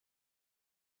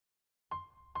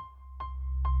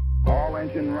All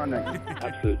engine running.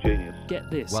 Absolute genius. Get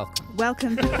this.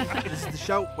 Welcome. This is the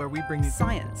show where we bring you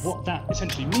Science. What that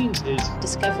essentially means is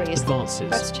Discoveries, advances,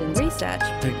 questions, Research.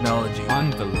 technology.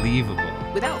 Unbelievable.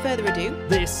 Without further ado,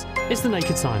 This is The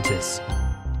Naked Scientists.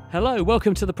 Hello,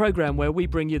 welcome to the programme where we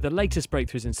bring you the latest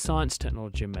breakthroughs in science,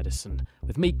 technology and medicine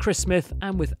with me, Chris Smith,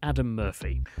 and with Adam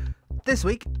Murphy. This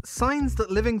week, signs that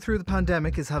living through the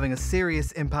pandemic is having a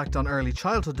serious impact on early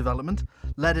childhood development.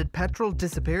 Leaded petrol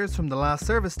disappears from the last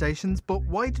service stations, but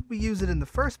why did we use it in the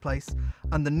first place?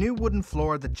 And the new wooden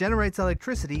floor that generates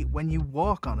electricity when you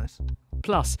walk on it.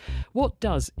 Plus, what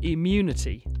does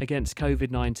immunity against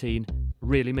COVID-19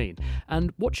 really mean?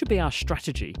 And what should be our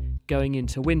strategy going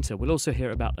into winter? We'll also hear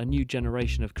about a new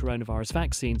generation of coronavirus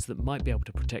vaccines that might be able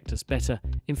to protect us better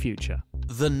in future.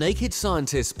 The Naked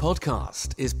Scientists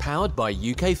podcast is powered by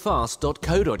ukfast.co.uk.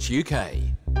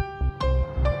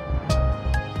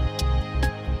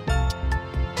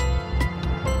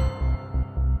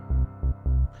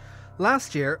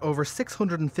 Last year, over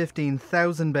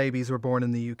 615,000 babies were born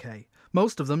in the UK,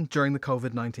 most of them during the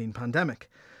COVID-19 pandemic.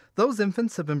 Those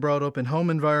infants have been brought up in home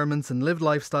environments and lived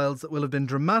lifestyles that will have been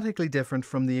dramatically different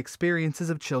from the experiences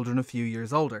of children a few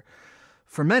years older.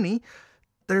 For many,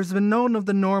 there's been none of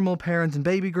the normal parent and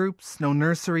baby groups, no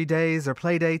nursery days or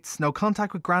play dates, no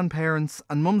contact with grandparents,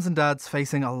 and mums and dads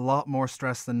facing a lot more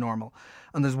stress than normal.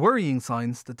 And there's worrying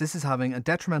signs that this is having a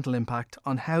detrimental impact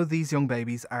on how these young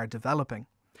babies are developing.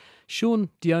 Sean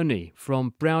Dioni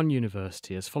from Brown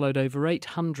University has followed over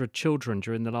 800 children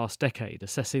during the last decade,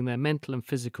 assessing their mental and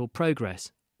physical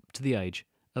progress to the age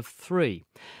of 3.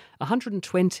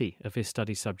 120 of his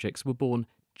study subjects were born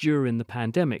during the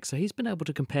pandemic, so he's been able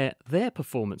to compare their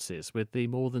performances with the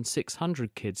more than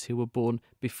 600 kids who were born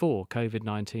before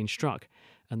COVID-19 struck,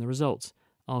 and the results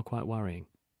are quite worrying.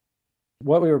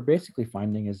 What we were basically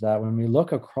finding is that when we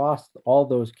look across all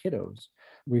those kiddos,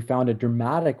 we found a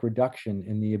dramatic reduction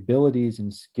in the abilities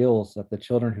and skills that the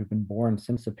children who've been born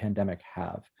since the pandemic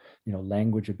have. You know,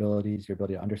 language abilities, your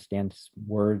ability to understand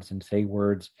words and say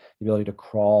words, the ability to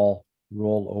crawl,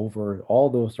 roll over, all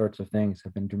those sorts of things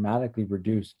have been dramatically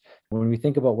reduced. When we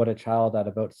think about what a child at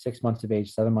about 6 months of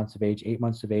age, 7 months of age, 8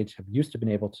 months of age have used to been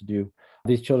able to do,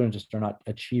 these children just are not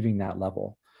achieving that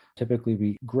level. Typically,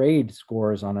 we grade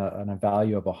scores on a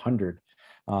value of 100.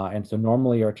 And so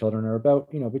normally our children are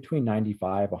about, between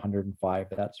 95, 105,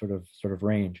 that sort of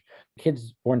range.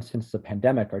 Kids born since the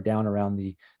pandemic are down around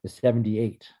the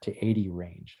 78 to 80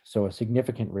 range. So a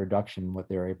significant reduction in what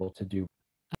they're able to do.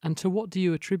 And to what do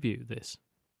you attribute this?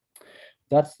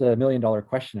 That's the million-dollar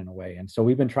question in a way. And so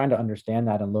we've been trying to understand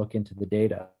that and look into the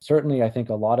data. Certainly, I think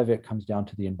a lot of it comes down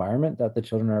to the environment that the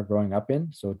children are growing up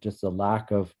in. So just the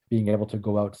lack of being able to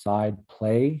go outside,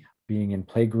 play, being in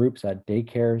play groups at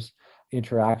daycares,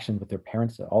 interaction with their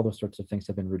parents, all those sorts of things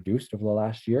have been reduced over the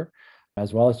last year,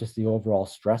 as well as just the overall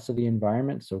stress of the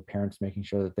environment. So parents making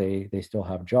sure that they still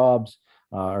have jobs,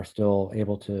 are still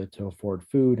able to afford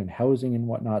food and housing and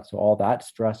whatnot. So all that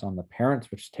stress on the parents,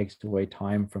 which takes away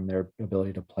time from their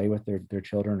ability to play with their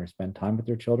children or spend time with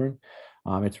their children.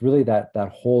 It's really that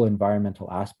whole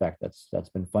environmental aspect that's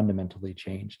been fundamentally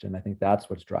changed. And I think that's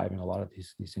what's driving a lot of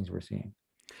these things we're seeing.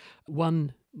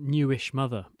 One newish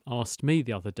mother asked me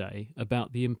the other day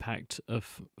about the impact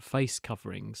of face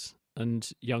coverings and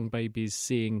young babies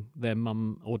seeing their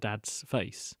mum or dad's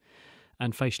face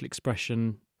and facial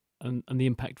expression and the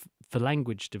impact for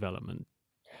language development.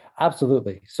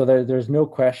 Absolutely. So there's no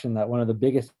question that one of the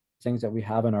biggest things that we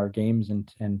have in our games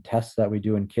and tests that we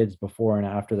do in kids before and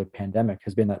after the pandemic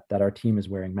has been that our team is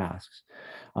wearing masks.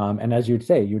 And as you'd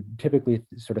say, you typically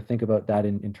sort of think about that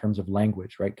in terms of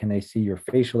language, right? Can they see your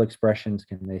facial expressions?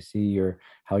 Can they see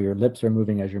how your lips are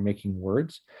moving as you're making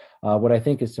words? What I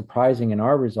think is surprising in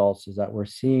our results is that we're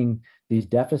seeing these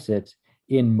deficits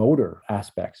in motor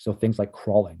aspects. So things like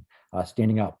crawling,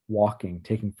 standing up, walking,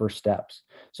 taking first steps.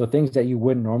 So things that you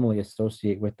wouldn't normally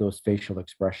associate with those facial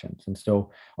expressions. And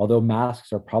so although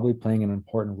masks are probably playing an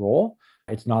important role,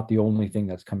 it's not the only thing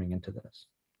that's coming into this.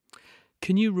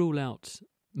 Can you rule out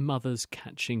mothers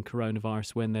catching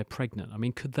coronavirus when they're pregnant? I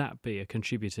mean, could that be a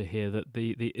contributor here, that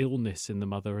the illness in the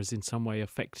mother has in some way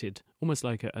affected, almost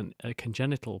like a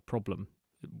congenital problem,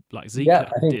 like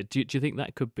Zika did? Do you think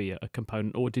that could be a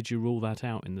component, or did you rule that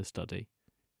out in the study?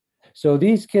 So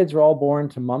these kids were all born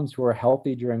to moms who are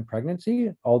healthy during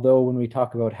pregnancy, although when we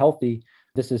talk about healthy,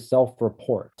 this is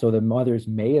self-report. So the mothers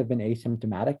may have been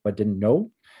asymptomatic but didn't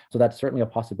know. So that's certainly a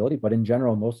possibility. But in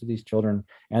general, most of these children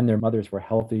and their mothers were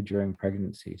healthy during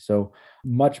pregnancy. So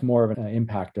much more of an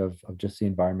impact of just the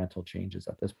environmental changes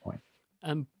at this point.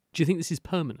 Do you think this is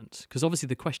permanent? Because obviously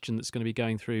the question that's going to be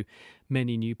going through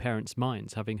many new parents'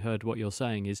 minds, having heard what you're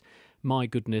saying, is, my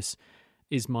goodness,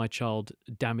 is my child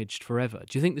damaged forever?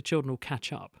 Do you think the children will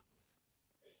catch up?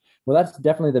 Well, that's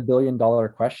definitely the billion-dollar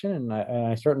question, and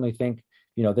I certainly think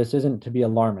this isn't to be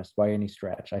alarmist by any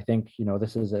stretch. I think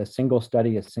this is a single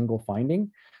study, a single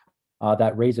finding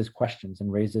that raises questions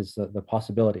and raises the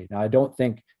possibility. Now, I don't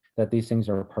think that these things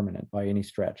are permanent by any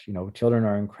stretch. Children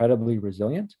are incredibly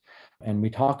resilient, and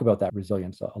we talk about that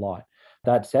resilience a lot.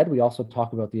 That said, we also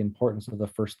talk about the importance of the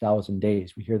first 1,000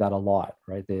 days. We hear that a lot,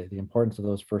 right? The importance of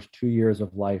those first 2 years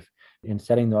of life in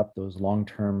setting up those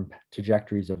long-term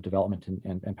trajectories of development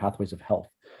and pathways of health.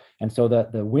 And so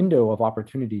the window of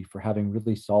opportunity for having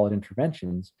really solid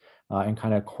interventions and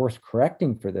kind of course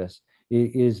correcting for this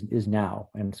is now.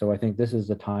 And so I think this is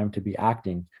the time to be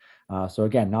acting. So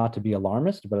again, not to be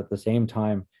alarmist, but at the same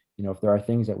time, if there are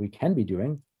things that we can be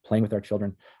doing, playing with our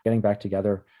children, getting back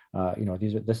together,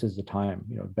 this is the time.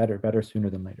 Better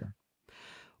sooner than later.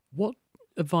 What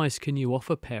advice can you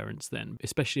offer parents then,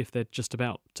 especially if they're just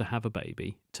about to have a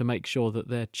baby, to make sure that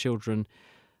their children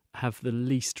have the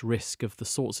least risk of the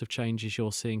sorts of changes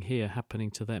you're seeing here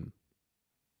happening to them?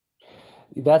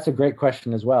 That's a great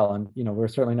question as well, and we're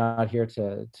certainly not here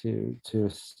to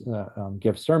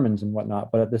give sermons and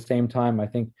whatnot. But at the same time, I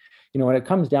think when it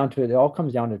comes down to it, it all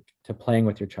comes down to playing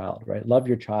with your child, right? Love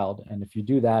your child, and if you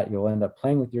do that, you'll end up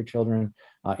playing with your children,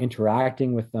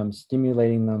 interacting with them,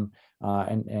 stimulating them,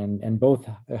 and both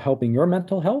helping your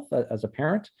mental health as a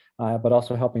parent, but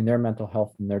also helping their mental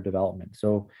health and their development.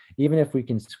 So even if we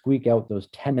can squeak out those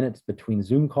 10 minutes between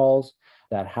Zoom calls,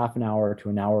 that half an hour to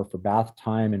an hour for bath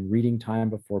time and reading time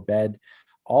before bed,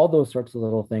 all those sorts of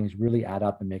little things really add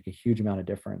up and make a huge amount of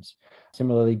difference.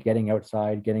 Similarly, getting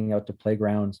outside, getting out to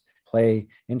playgrounds, play,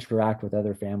 interact with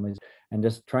other families, and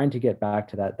just trying to get back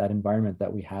to that environment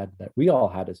that we all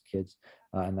had as kids,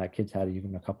 and that kids had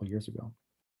even a couple of years ago.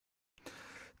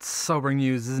 It's sobering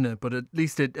news, isn't it? But at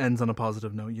least it ends on a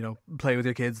positive note. Play with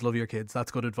your kids, love your kids. That's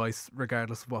good advice,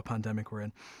 regardless of what pandemic we're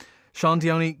in. Sean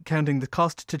Deoney counting the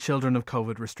cost to children of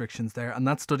COVID restrictions there, and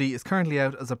that study is currently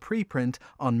out as a preprint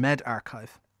on medRxiv.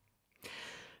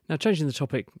 Now, changing the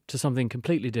topic to something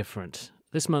completely different.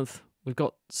 This month, we've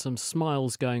got some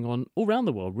smiles going on all around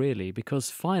the world, really, because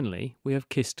finally we have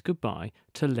kissed goodbye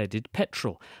to leaded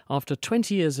petrol. After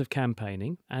 20 years of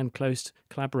campaigning and close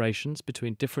collaborations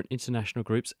between different international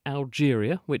groups,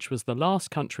 Algeria, which was the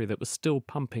last country that was still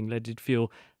pumping leaded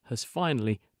fuel, has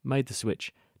finally made the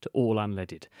switch to all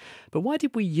unleaded. But why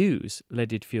did we use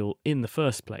leaded fuel in the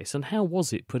first place, and how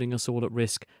was it putting us all at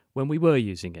risk when we were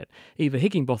using it? Eva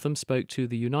Higginbotham spoke to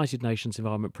the United Nations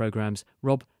Environment Programme's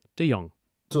Rob de Jong.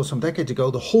 So some decades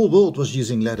ago, the whole world was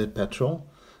using leaded petrol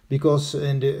because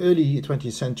in the early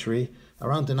 20th century,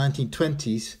 around the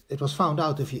 1920s, it was found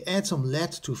out if you add some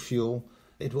lead to fuel,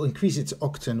 it will increase its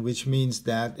octane, which means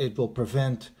that it will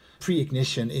prevent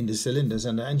pre-ignition in the cylinders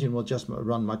and the engine will just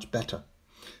run much better.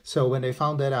 So when they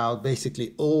found that out,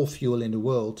 basically all fuel in the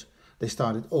world,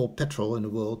 all petrol in the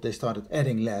world, they started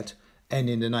adding lead. And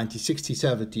in the 1960s,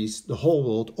 70s, the whole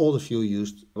world, all the fuel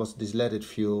used was this leaded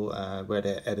fuel where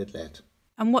they added lead.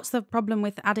 And what's the problem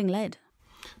with adding lead?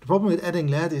 The problem with adding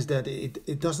lead is that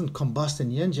it doesn't combust in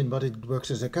the engine, but it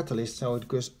works as a catalyst. So it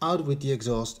goes out with the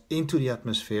exhaust into the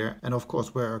atmosphere. And of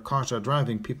course, where cars are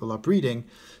driving, people are breathing.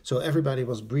 So everybody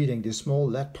was breathing these small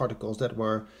lead particles that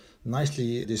were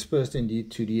nicely dispersed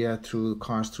to the air through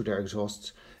cars, through their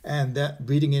exhausts. And that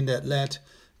breathing in that lead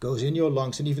goes in your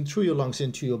lungs and even through your lungs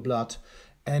into your blood.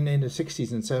 And in the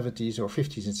 60s and 70s or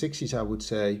 50s and 60s, I would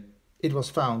say, it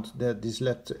was found that this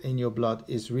lead in your blood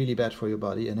is really bad for your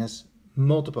body and has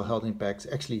multiple health impacts.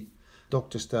 Actually,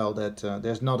 doctors tell that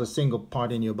there's not a single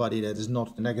part in your body that is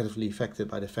not negatively affected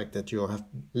by the fact that you have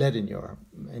lead in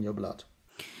your blood.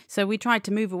 So we tried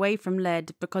to move away from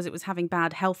lead because it was having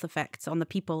bad health effects on the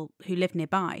people who live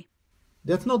nearby.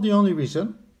 That's not the only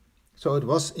reason. So it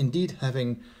was indeed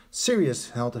having serious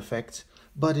health effects,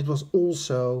 but it was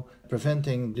also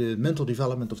preventing the mental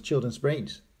development of children's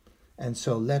brains. And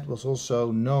so lead was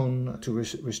also known to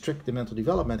restrict the mental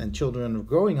development, and children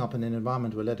growing up in an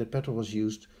environment where leaded petrol was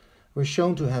used were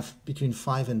shown to have between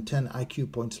 5 and 10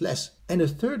 IQ points less. And the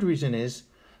third reason is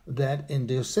that in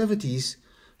the 70s,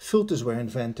 filters were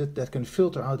invented that can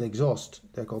filter out exhaust.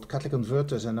 They're called catalytic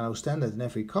converters and are now standard in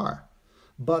every car.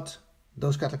 But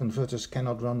those catalytic converters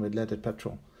cannot run with leaded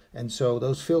petrol. And so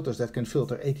those filters that can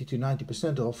filter 80 to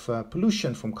 90% of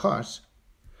pollution from cars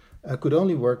could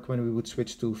only work when we would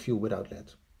switch to fuel without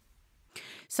lead.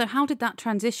 So how did that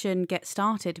transition get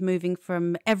started, moving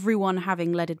from everyone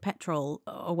having leaded petrol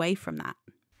away from that?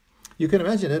 You can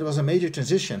imagine it was a major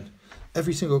transition.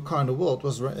 Every single car in the world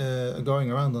was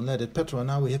going around on leaded petrol, and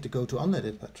now we had to go to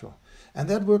unleaded petrol. And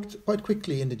that worked quite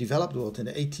quickly in the developed world in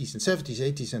the 80s and 70s,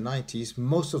 80s and 90s.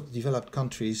 Most of the developed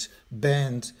countries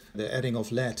banned the adding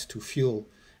of lead to fuel,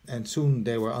 and soon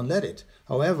they were unleaded.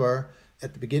 However,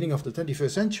 at the beginning of the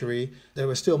 21st century, there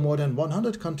were still more than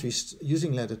 100 countries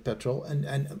using leaded petrol,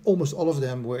 and almost all of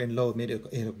them were in low and middle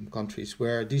income countries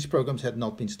where these programs had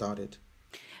not been started.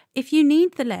 If you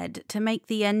need the lead to make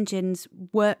the engines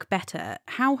work better,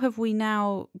 how have we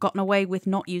now gotten away with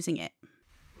not using it?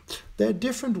 There are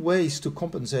different ways to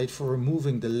compensate for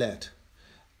removing the lead.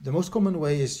 The most common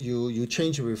way is you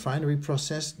change a refinery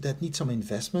process that needs some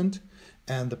investment,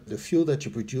 and the fuel that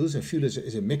you produce, and fuel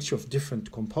is a mixture of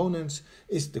different components,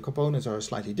 the components are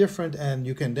slightly different, and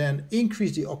you can then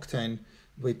increase the octane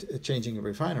with changing a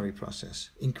refinery process,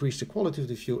 increase the quality of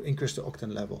the fuel, increase the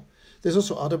octane level. There's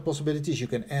also other possibilities. You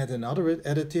can add another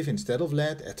additive instead of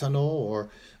lead, ethanol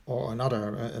or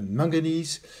another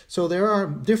manganese. So there are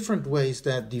different ways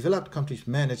that developed countries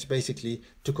manage basically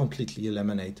to completely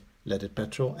eliminate leaded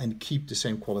petrol and keep the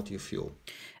same quality of fuel.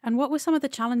 And what were some of the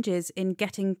challenges in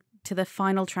getting to the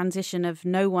final transition of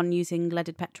no one using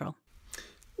leaded petrol?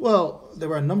 Well, there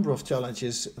were a number of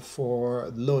challenges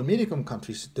for low and middle income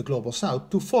countries, the global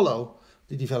south, to follow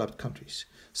the developed countries.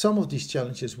 Some of these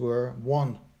challenges were,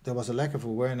 one, there was a lack of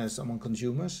awareness among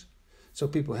consumers. So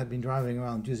people had been driving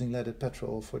around using leaded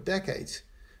petrol for decades.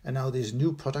 And now this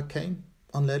new product came,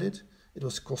 unleaded. It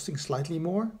was costing slightly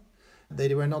more.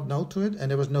 They were not known to it,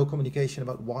 and there was no communication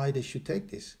about why they should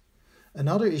take this.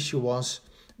 Another issue was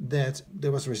that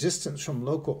there was resistance from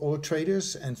local oil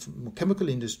traders and from the chemical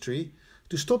industry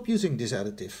to stop using this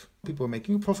additive. People were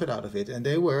making a profit out of it, and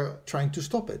they were trying to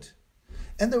stop it.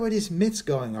 And there were these myths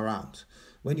going around.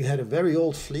 When you had a very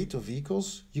old fleet of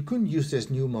vehicles, you couldn't use this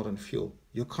new modern fuel.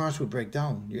 Your cars would break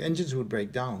down, your engines would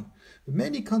break down. But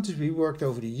many countries we worked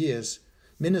over the years,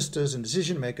 ministers and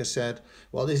decision makers said,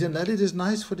 well, this unleaded is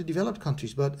nice for the developed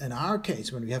countries, but in our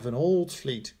case, when we have an old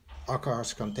fleet, our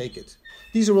cars can't take it.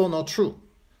 These are all not true.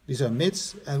 These are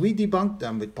myths, and we debunked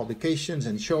them with publications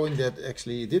and showing that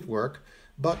actually it did work,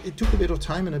 but it took a bit of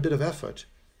time and a bit of effort.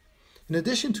 In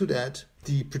addition to that,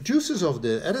 the producers of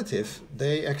the additive,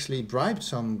 they actually bribed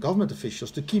some government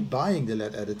officials to keep buying the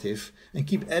lead additive and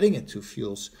keep adding it to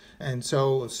fuels. And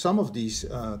so some of these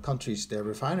countries, their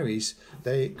refineries,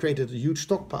 they created huge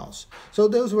stockpiles. So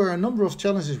those were a number of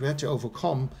challenges we had to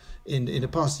overcome in the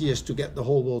past years to get the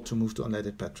whole world to move to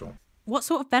unleaded petrol. What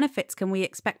sort of benefits can we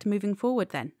expect moving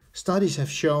forward then? Studies have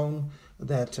shown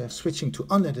that switching to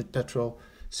unleaded petrol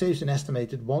saves an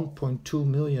estimated 1.2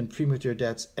 million premature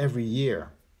deaths every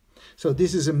year. So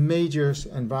this is a major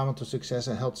environmental success,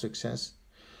 a health success.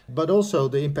 But also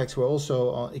the impacts were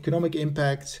also economic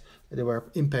impacts. There were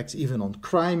impacts even on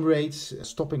crime rates.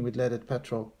 Stopping with leaded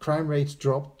petrol, crime rates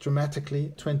dropped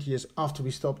dramatically 20 years after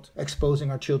we stopped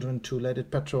exposing our children to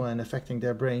leaded petrol and affecting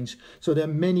their brains. So there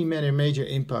are many, many major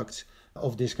impacts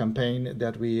of this campaign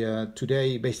that we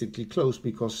today basically closed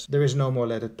because there is no more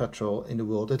leaded petrol in the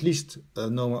world, at least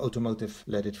no more automotive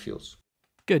leaded fuels.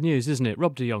 Good news, isn't it?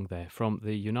 Rob de Jong there from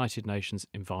the United Nations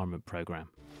Environment Programme.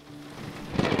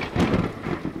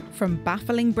 From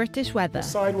baffling British weather,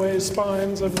 sideways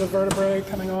spines of the vertebrae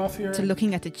coming off here, to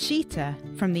looking at a cheetah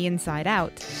from the inside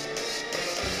out,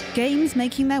 games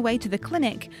making their way to the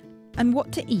clinic, and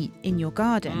what to eat in your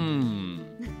garden.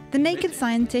 The Naked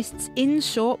Scientists In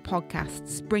Short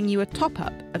podcasts bring you a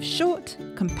top-up of short,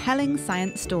 compelling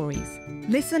science stories.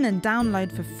 Listen and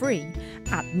download for free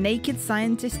at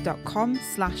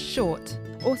nakedscientist.com/short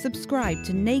or subscribe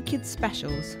to Naked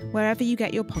Specials wherever you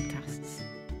get your podcasts.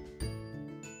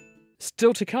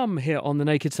 Still to come here on The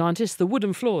Naked Scientist, the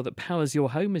wooden floor that powers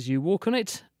your home as you walk on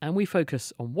it, and we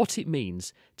focus on what it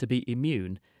means to be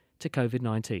immune to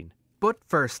COVID-19. But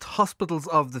first, hospitals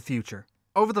of the future.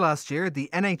 Over the last year, the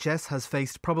NHS has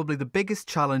faced probably the biggest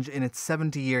challenge in its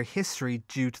 70-year history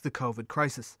due to the COVID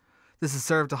crisis. This has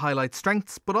served to highlight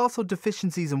strengths, but also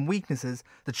deficiencies and weaknesses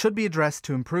that should be addressed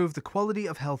to improve the quality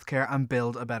of healthcare and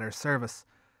build a better service.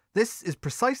 This is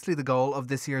precisely the goal of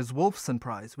this year's Wolfson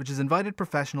Prize, which has invited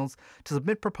professionals to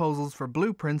submit proposals for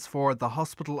blueprints for the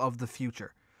Hospital of the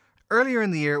Future. Earlier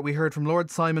in the year, we heard from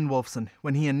Lord Simon Wolfson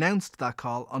when he announced that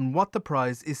call on what the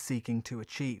prize is seeking to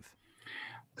achieve.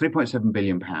 £3.7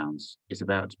 billion is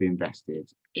about to be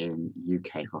invested in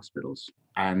UK hospitals,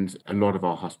 and a lot of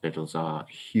our hospitals are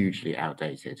hugely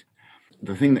outdated.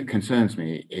 The thing that concerns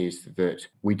me is that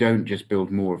we don't just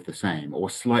build more of the same or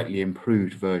slightly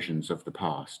improved versions of the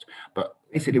past, but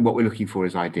basically what we're looking for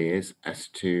is ideas as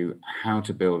to how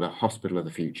to build a hospital of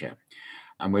the future.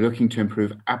 And we're looking to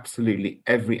improve absolutely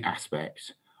every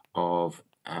aspect of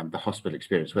the hospital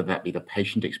experience, whether that be the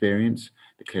patient experience,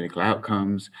 the clinical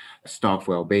outcomes, staff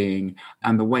well-being,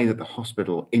 and the way that the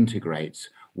hospital integrates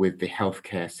with the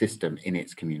healthcare system in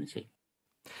its community.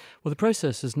 Well, the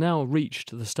process has now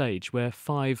reached the stage where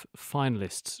 5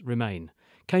 finalists remain.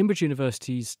 Cambridge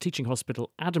University's teaching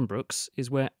hospital Addenbrooke's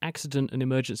is where accident and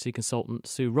emergency consultant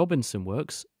Sue Robinson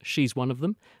works. She's one of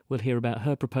them. We'll hear about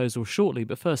her proposal shortly,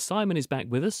 but first Simon is back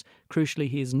with us. Crucially,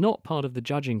 he is not part of the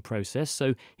judging process,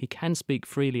 so he can speak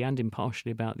freely and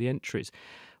impartially about the entries.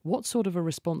 What sort of a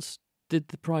response did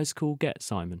the prize call get,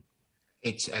 Simon?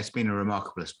 It's been a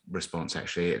remarkable response,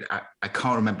 actually. I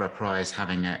can't remember a prize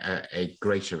having a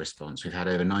greater response. We've had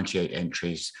over 98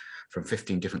 entries from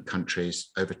 15 different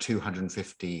countries, over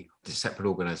 250 separate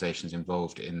organisations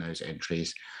involved in those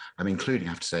entries, including, I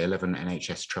have to say, 11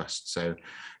 NHS trusts. So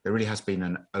there really has been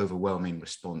an overwhelming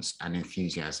response and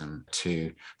enthusiasm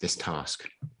to this task.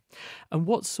 And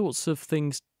what sorts of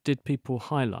things did people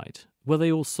highlight? Were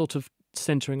they all sort of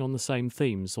centering on the same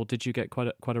themes, or did you get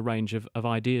quite a range of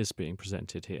ideas being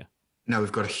presented here? No,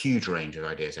 we've got a huge range of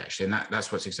ideas, actually, and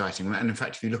that's what's exciting. And in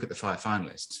fact, if you look at the 5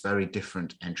 finalists, very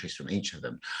different entries from each of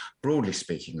them. Broadly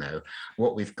speaking, though,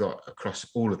 what we've got across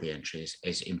all of the entries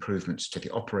is improvements to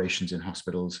the operations in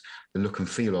hospitals, the look and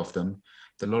feel of them.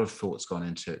 A lot of thought's gone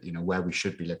into where we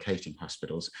should be locating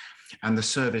hospitals, and the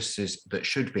services that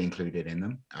should be included in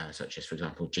them, such as, for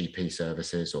example, GP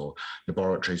services or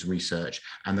laboratories, research,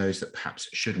 and those that perhaps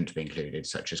shouldn't be included,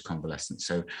 such as convalescence.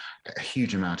 So a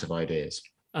huge amount of ideas.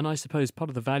 And I suppose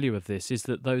part of the value of this is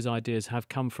that those ideas have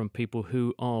come from people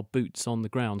who are boots on the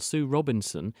ground. Sue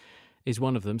Robinson is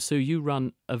one of them. Sue, you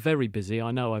run a very busy,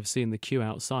 I know I've seen the queue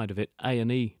outside of it,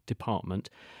 A&E department.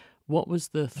 What was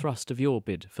the thrust of your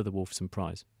bid for the Wolfson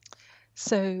Prize?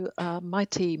 So my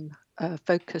team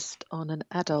focused on an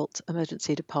adult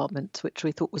emergency department, which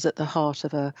we thought was at the heart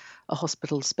of a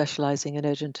hospital specialising in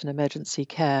urgent and emergency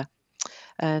care.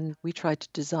 And we tried to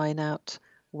design out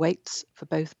weights for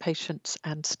both patients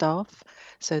and staff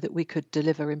so that we could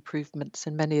deliver improvements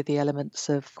in many of the elements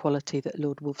of quality that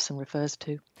Lord Wolfson refers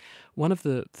to. One of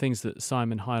the things that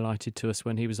Simon highlighted to us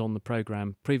when he was on the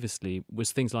programme previously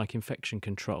was things like infection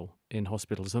control in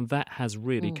hospitals, and that has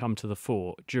really come to the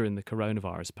fore during the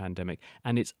coronavirus pandemic,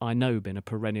 and it's, I know, been a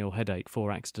perennial headache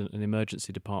for accident and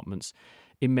emergency departments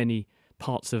in many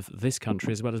parts of this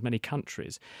country as well as many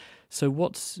countries. So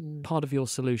what's part of your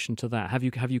solution to that? Have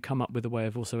you come up with a way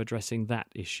of also addressing that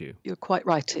issue? You're quite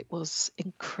right. It was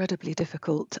incredibly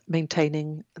difficult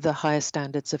maintaining the highest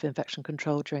standards of infection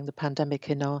control during the pandemic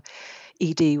in our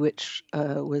ED, which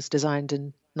was designed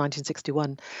in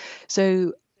 1961.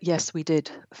 So yes, we did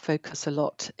focus a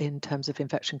lot in terms of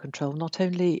infection control, not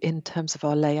only in terms of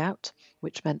our layout,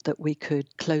 which meant that we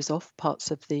could close off parts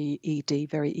of the ED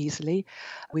very easily.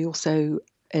 We also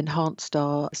enhanced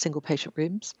our single patient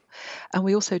rooms, and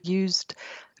we also used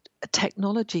a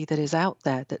technology that is out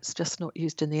there that's just not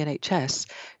used in the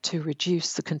NHS to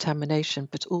reduce the contamination,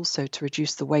 but also to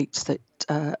reduce the weights that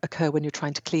occur when you're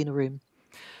trying to clean a room.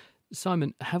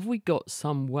 Simon, have we got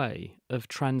some way of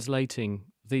translating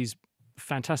these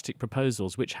fantastic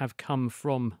proposals which have come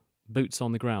from boots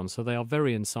on the ground, so they are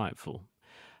very insightful,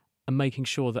 and making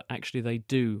sure that actually they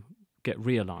do get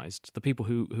realised? The people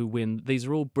who win, these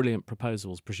are all brilliant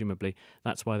proposals, presumably.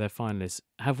 That's why they're finalists.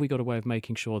 Have we got a way of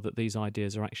making sure that these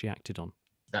ideas are actually acted on?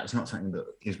 That's not something that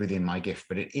is within my gift,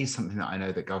 but it is something that I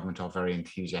know that government are very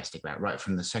enthusiastic about, right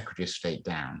from the Secretary of State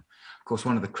down. Of course,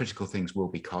 one of the critical things will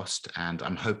be cost, and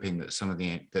I'm hoping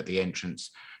that the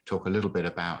entrants talk a little bit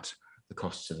about the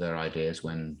costs of their ideas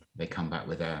when they come back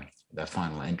with their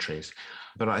final entries.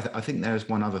 But I think there is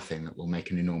one other thing that will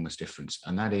make an enormous difference,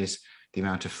 and that is the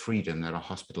amount of freedom that our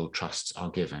hospital trusts are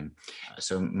given.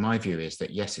 So my view is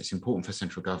that, yes, it's important for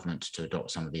central government to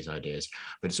adopt some of these ideas,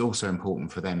 but it's also important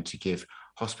for them to give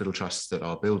hospital trusts that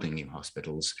are building new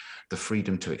hospitals the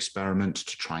freedom to experiment,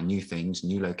 to try new things,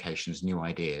 new locations, new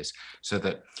ideas, so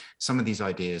that some of these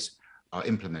ideas are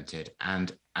implemented.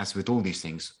 And as with all these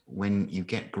things, when you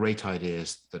get great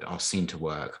ideas that are seen to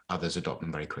work, others adopt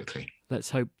them very quickly. Let's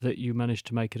hope that you manage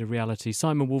to make it a reality.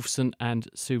 Simon Wolfson and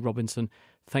Sue Robinson,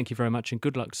 thank you very much, and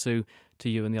good luck, Sue, to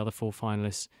you and the other 4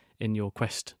 finalists in your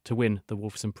quest to win the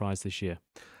Wolfson Prize this year.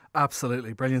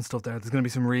 Absolutely. Brilliant stuff there. There's going to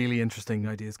be some really interesting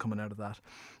ideas coming out of that.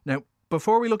 Now,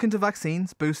 before we look into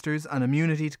vaccines, boosters and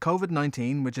immunity to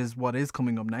COVID-19, which is what is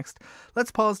coming up next,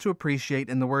 let's pause to appreciate,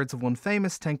 in the words of one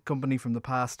famous tech company from the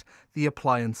past, the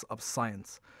appliance of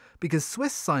science. Because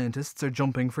Swiss scientists are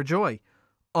jumping for joy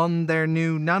on their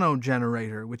new nano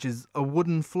generator, which is a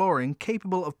wooden flooring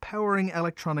capable of powering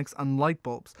electronics and light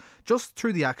bulbs just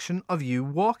through the action of you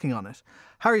walking on it.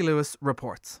 Harry Lewis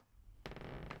reports.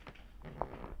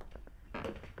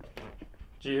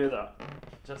 Do you hear that?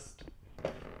 Just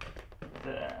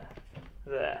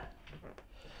there.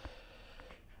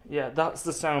 Yeah, that's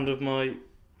the sound of my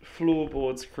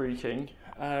floorboards creaking,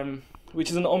 which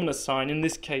is an ominous sign. In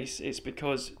this case, it's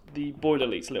because the boiler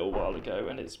leaked a little while ago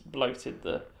and it's bloated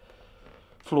the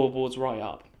floorboards right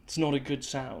up. It's not a good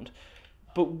sound.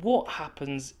 But what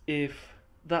happens if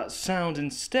that sound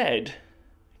instead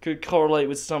could correlate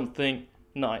with something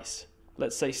nice?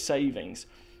 Let's say savings.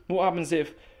 What happens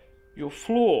if your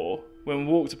floor, when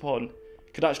walked upon,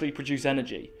 could actually produce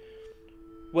energy?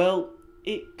 Well,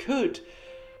 it could.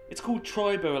 It's called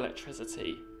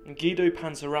triboelectricity, and Guido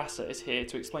Panzarasa is here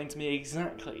to explain to me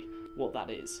exactly what that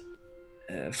is.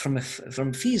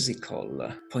 From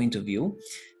physical point of view,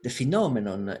 the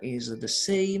phenomenon is the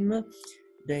same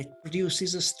that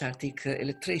produces static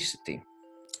electricity,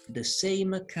 the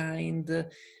same kind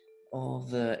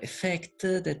of effect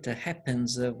that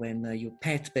happens when you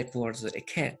pat backwards a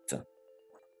cat.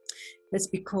 That's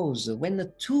because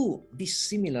when two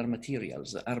dissimilar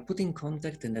materials are put in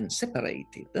contact and then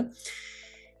separated,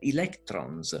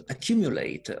 electrons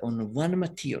accumulate on one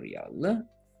material,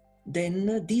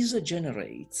 then this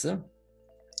generates an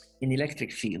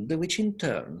electric field, which in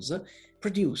turn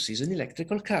produces an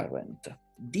electrical current.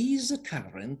 This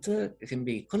current can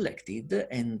be collected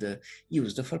and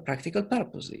used for practical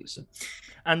purposes.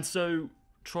 And so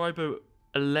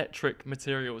triboelectric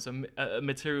materials are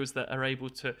materials that are able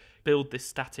to build this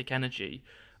static energy.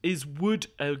 Is wood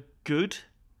a good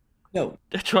No.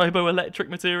 A triboelectric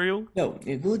material? No,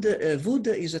 wood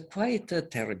is a quite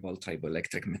terrible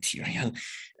triboelectric material.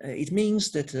 It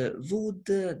means that wood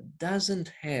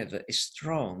doesn't have a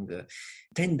strong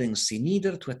tendency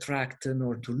neither to attract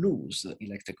nor to lose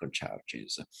electrical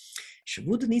charges. So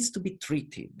wood needs to be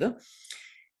treated,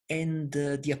 and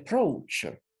the approach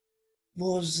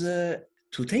was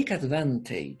to take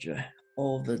advantage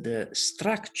of the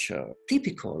structure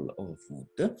typical of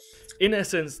wood. In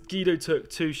essence, Guido took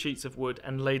two sheets of wood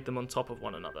and laid them on top of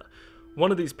one another. One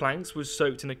of these planks was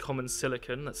soaked in a common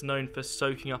silicon that's known for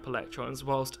soaking up electrons,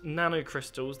 whilst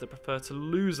nanocrystals that prefer to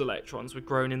lose electrons were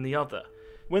grown in the other.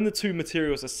 When the two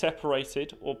materials are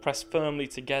separated or pressed firmly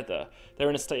together, they're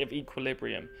in a state of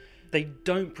equilibrium. They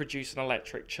don't produce an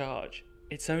electric charge.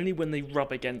 It's only when they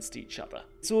rub against each other.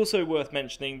 It's also worth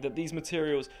mentioning that these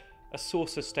materials are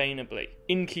sourced sustainably,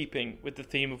 in keeping with the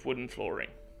theme of wooden flooring.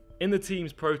 In the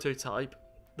team's prototype,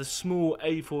 the small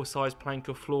A4 size plank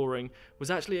of flooring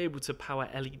was actually able to power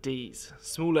LEDs,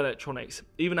 small electronics,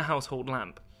 even a household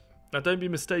lamp. Now don't be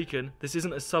mistaken, this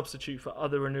isn't a substitute for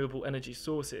other renewable energy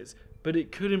sources, but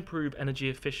it could improve energy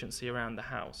efficiency around the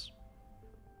house.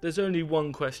 There's only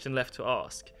one question left to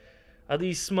ask. Are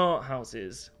these smart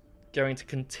houses going to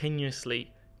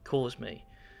continuously cause me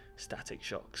static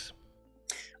shocks?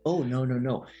 Oh,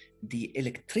 no. The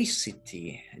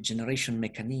electricity generation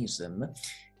mechanism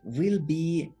will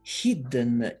be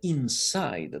hidden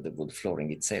inside the wood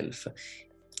flooring itself.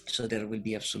 So there will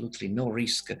be absolutely no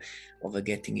risk of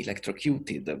getting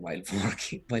electrocuted while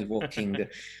walking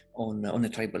on a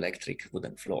triboelectric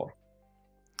wooden floor.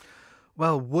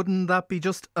 Well, wouldn't that be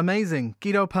just amazing?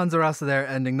 Guido Panzarasa there,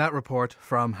 ending that report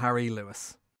from Harry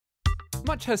Lewis.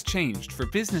 Much has changed for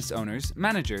business owners,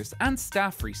 managers and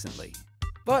staff recently.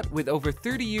 But with over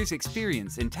 30 years'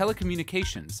 experience in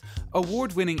telecommunications,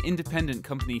 award-winning independent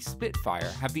company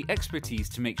Spitfire have the expertise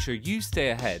to make sure you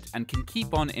stay ahead and can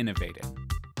keep on innovating.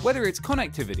 Whether it's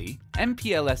connectivity,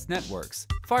 MPLS networks,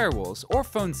 firewalls or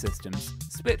phone systems,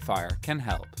 Spitfire can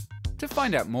help. To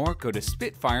find out more, go to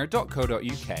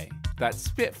spitfire.co.uk. That's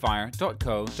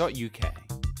spitfire.co.uk.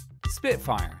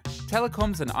 Spitfire,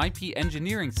 telecoms and IP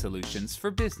engineering solutions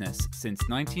for business since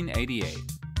 1988.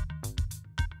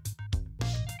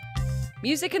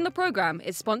 Music in the programme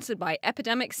is sponsored by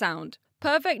Epidemic Sound,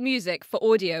 perfect music for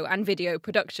audio and video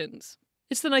productions.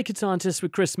 It's The Naked Scientist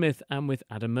with Chris Smith and with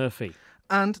Adam Murphy.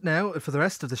 And now, for the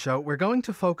rest of the show, we're going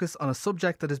to focus on a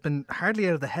subject that has been hardly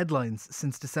out of the headlines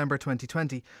since December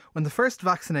 2020, when the first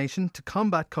vaccination to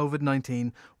combat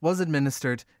COVID-19 was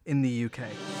administered in the UK.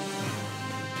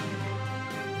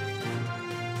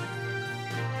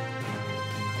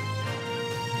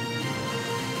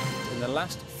 In the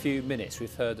last few minutes,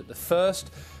 we've heard that the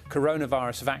first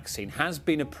coronavirus vaccine has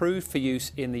been approved for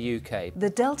use in the UK. The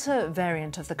Delta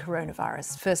variant of the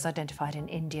coronavirus, first identified in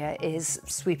India, is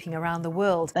sweeping around the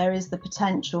world. There is the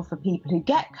potential for people who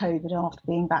get COVID after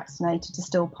being vaccinated to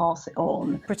still pass it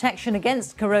on. Protection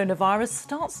against coronavirus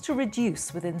starts to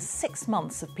reduce within 6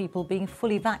 months of people being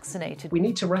fully vaccinated. We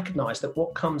need to recognise that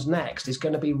what comes next is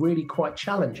going to be really quite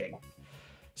challenging.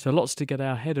 So lots to get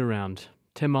our head around.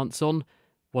 10 months on,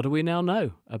 what do we now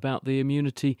know about the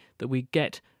immunity that we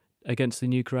get against the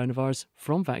new coronavirus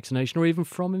from vaccination or even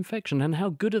from infection? And how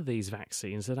good are these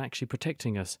vaccines at actually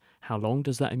protecting us? How long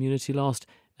does that immunity last?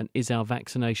 And is our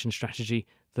vaccination strategy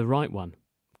the right one?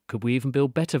 Could we even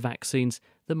build better vaccines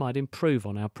that might improve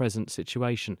on our present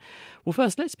situation? Well,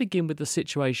 first, let's begin with the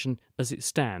situation as it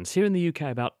stands. Here in the UK,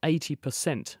 about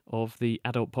 80% of the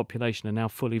adult population are now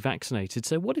fully vaccinated.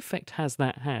 So what effect has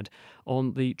that had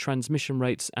on the transmission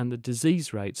rates and the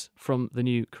disease rates from the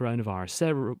new coronavirus?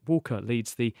 Sarah Walker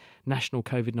leads the National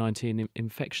COVID-19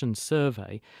 Infection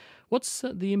Survey. What's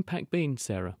the impact been,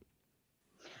 Sarah?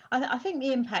 I think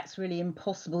the impact's really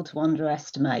impossible to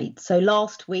underestimate. So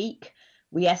last week,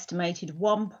 we estimated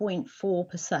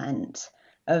 1.4%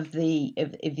 of the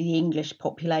English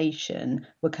population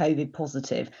were COVID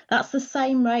positive. That's the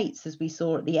same rates as we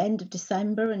saw at the end of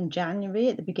December and January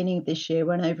at the beginning of this year,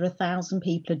 when over 1,000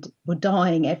 people were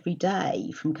dying every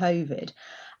day from COVID.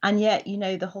 And yet,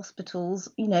 the hospitals,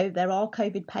 there are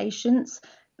COVID patients,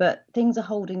 but things are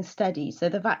holding steady. So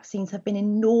the vaccines have been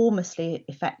enormously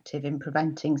effective in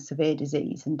preventing severe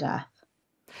disease and death.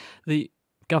 The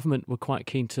government were quite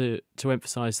keen to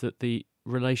emphasise that the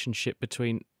relationship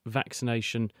between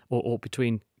vaccination or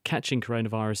between catching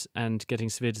coronavirus and getting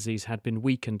severe disease had been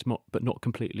weakened but not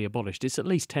completely abolished. It's at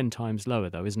least 10 times lower,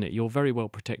 though, isn't it? You're very well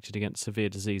protected against severe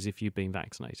disease if you've been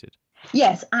vaccinated.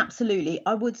 Yes, absolutely.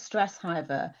 I would stress,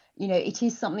 however, it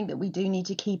is something that we do need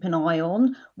to keep an eye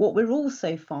on. What we're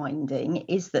also finding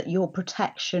is that your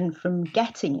protection from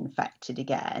getting infected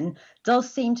again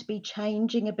does seem to be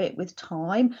changing a bit with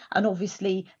time. And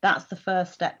obviously, that's the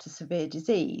first step to severe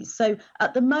disease. So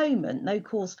at the moment, no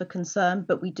cause for concern,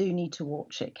 but we do need to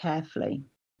watch it carefully.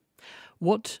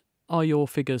 What are your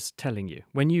figures telling you?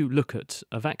 When you look at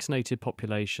a vaccinated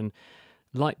population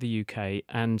like the UK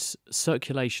and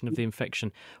circulation of the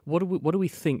infection, what do we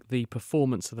think the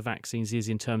performance of the vaccines is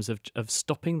in terms of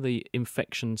stopping the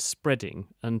infection spreading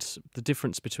and the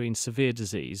difference between severe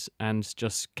disease and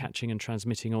just catching and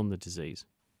transmitting on the disease?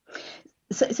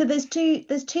 So there's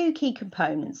two key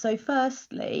components. So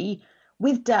firstly,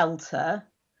 with Delta,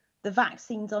 the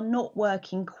vaccines are not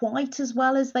working quite as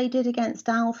well as they did against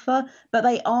Alpha, but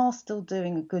they are still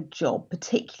doing a good job,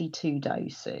 particularly 2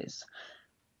 doses.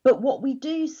 But what we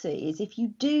do see is if you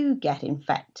do get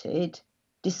infected,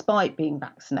 despite being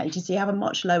vaccinated, so you have a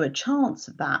much lower chance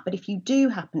of that. But if you do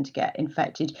happen to get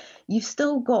infected, you've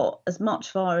still got as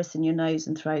much virus in your nose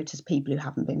and throat as people who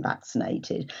haven't been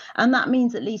vaccinated. And that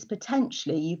means at least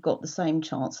potentially you've got the same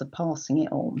chance of passing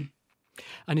it on.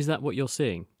 And is that what you're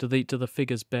seeing? Do the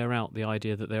figures bear out the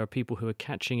idea that there are people who are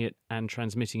catching it and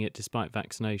transmitting it despite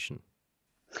vaccination?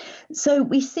 So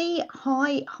we see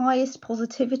highest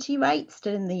positivity rates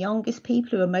still in the youngest people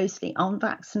who are mostly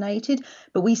unvaccinated,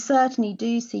 but we certainly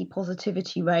do see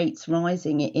positivity rates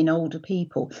rising in older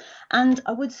people. And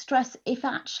I would stress, if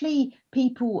actually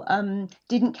people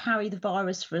didn't carry the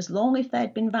virus for as long if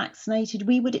they'd been vaccinated,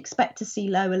 we would expect to see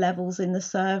lower levels in the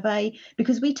survey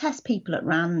because we test people at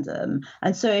random.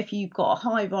 And so if you've got a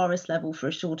high virus level for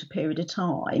a shorter period of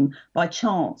time, by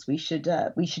chance we should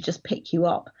just pick you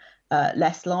up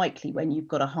less likely when you've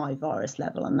got a high virus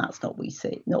level, and that's not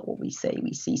what we see.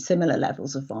 We see similar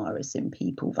levels of virus in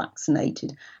people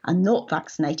vaccinated and not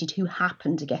vaccinated who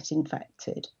happen to get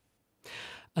infected.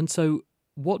 And so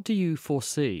what do you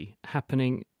foresee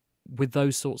happening with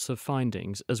those sorts of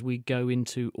findings as we go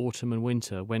into autumn and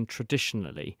winter, when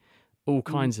traditionally all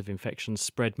kinds of infections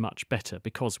spread much better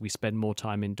because we spend more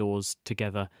time indoors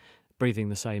together, breathing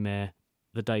the same air?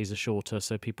 The days are shorter,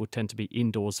 so people tend to be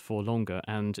indoors for longer,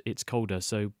 and it's colder,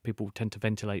 so people tend to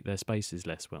ventilate their spaces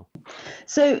less well.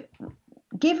 So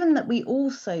given that we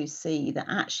also see that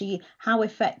actually how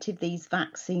effective these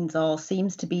vaccines are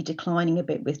seems to be declining a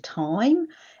bit with time,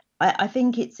 I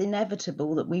think it's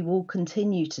inevitable that we will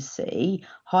continue to see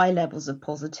high levels of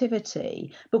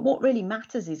positivity. But what really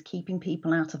matters is keeping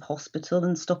people out of hospital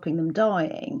and stopping them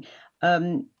dying.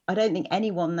 I don't think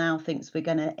anyone now thinks we're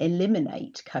going to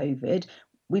eliminate COVID.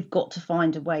 We've got to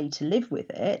find a way to live with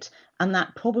it. And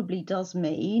that probably does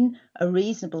mean a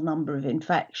reasonable number of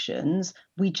infections.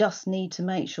 We just need to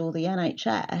make sure the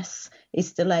NHS is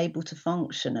still able to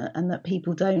function and that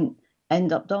people don't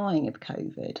end up dying of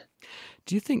COVID.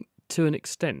 Do you think, to an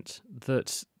extent,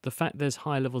 that the fact there's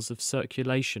high levels of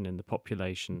circulation in the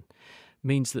population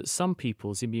means that some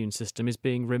people's immune system is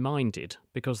being reminded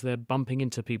because they're bumping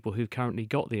into people who've currently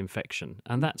got the infection,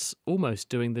 and that's almost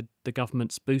doing the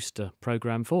government's booster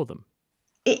programme for them?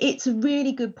 It's a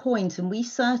really good point, and we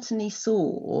certainly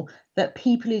saw that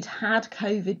people who'd had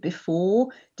COVID before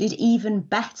did even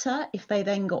better if they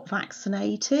then got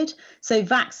vaccinated. So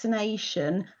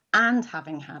vaccination and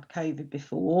having had COVID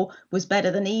before was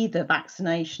better than either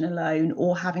vaccination alone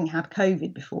or having had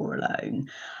COVID before alone.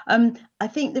 I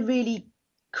think the really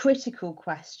critical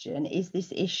question is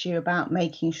this issue about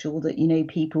making sure that, you know,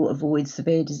 people avoid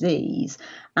severe disease,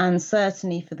 and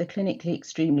certainly for the clinically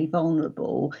extremely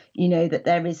vulnerable, you know, that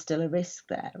there is still a risk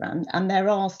there, and there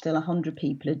are still 100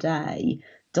 people a day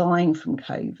dying from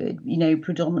COVID, you know,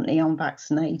 predominantly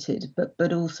unvaccinated,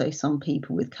 but also some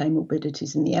people with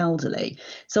comorbidities in the elderly.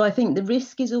 So I think the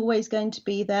risk is always going to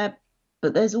be there,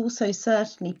 but there's also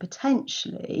certainly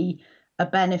potentially a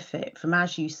benefit from,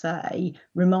 as you say,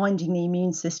 reminding the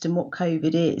immune system what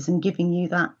COVID is and giving you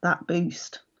that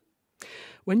boost.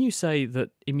 When you say that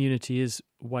immunity is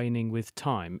waning with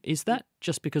time, is that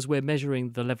just because we're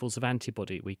measuring the levels of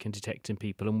antibody we can detect in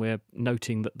people and we're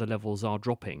noting that the levels are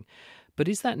dropping? But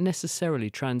is that necessarily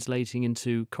translating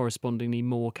into correspondingly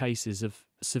more cases of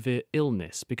severe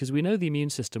illness? Because we know the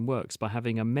immune system works by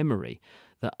having a memory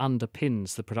that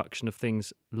underpins the production of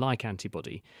things like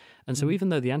antibody. And so even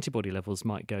though the antibody levels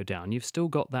might go down, you've still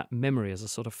got that memory as a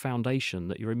sort of foundation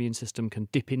that your immune system can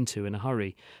dip into in a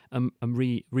hurry and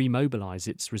remobilise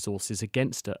its resources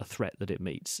against a threat that it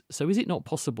meets. So is it not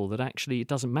possible that actually it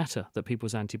doesn't matter that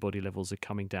people's antibody levels are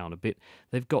coming down a bit?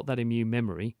 They've got that immune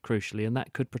memory, crucially, and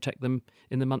that could protect them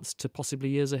in the months to possibly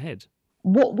years ahead.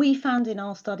 What we found in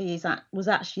our study was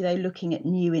actually though looking at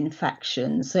new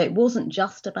infections. So it wasn't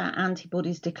just about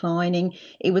antibodies declining,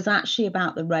 it was actually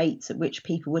about the rates at which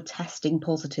people were testing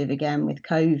positive again with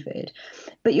COVID.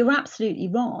 But you're absolutely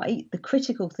right. The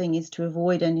critical thing is to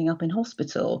avoid ending up in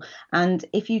hospital. And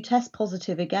if you test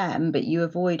positive again, but you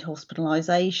avoid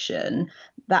hospitalisation,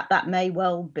 that may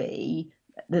well be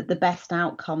the best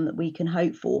outcome that we can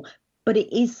hope for. But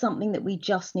it is something that we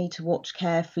just need to watch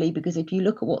carefully, because if you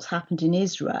look at what's happened in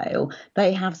Israel,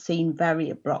 they have seen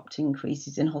very abrupt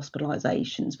increases in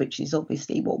hospitalisations, which is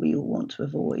obviously what we all want to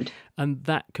avoid. And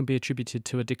that can be attributed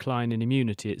to a decline in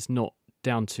immunity. It's not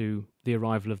down to the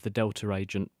arrival of the Delta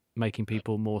agent making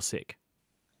people more sick.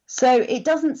 So it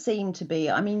doesn't seem to be.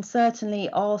 I mean, certainly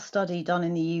our study done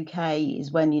in the UK is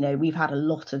when, you know, we've had a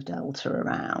lot of Delta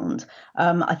around.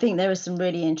 I think there are some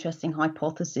really interesting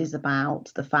hypotheses about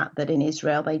the fact that in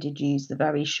Israel they did use the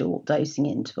very short dosing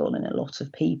interval in a lot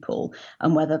of people,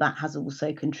 and whether that has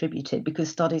also contributed, because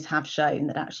studies have shown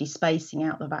that actually spacing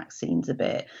out the vaccines a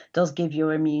bit does give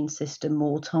your immune system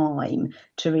more time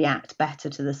to react better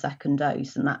to the second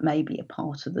dose, and that may be a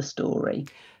part of the story.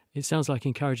 It sounds like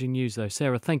encouraging news, though.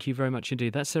 Sarah, thank you very much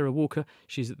indeed. That's Sarah Walker.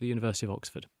 She's at the University of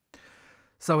Oxford.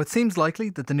 So it seems likely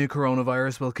that the new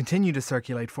coronavirus will continue to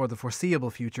circulate for the foreseeable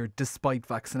future despite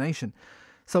vaccination.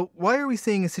 So why are we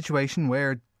seeing a situation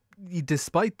where,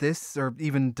 despite this, or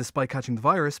even despite catching the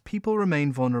virus, people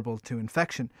remain vulnerable to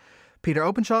infection? Peter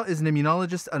Openshaw is an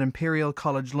immunologist at Imperial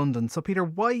College London. So Peter,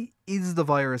 why is the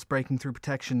virus breaking through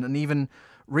protection and even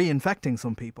reinfecting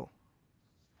some people?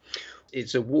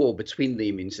 It's a war between the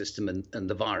immune system and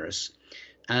the virus.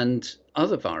 And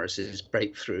other viruses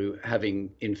break through,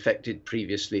 having infected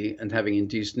previously and having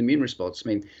induced an immune response. I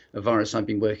mean, a virus I've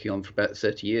been working on for about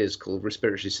 30 years called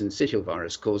respiratory syncytial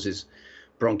virus causes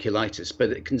bronchiolitis, but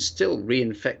it can still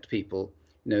reinfect people,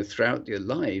 you know, throughout their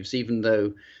lives, even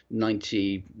though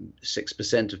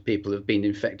 96% of people have been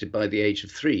infected by the age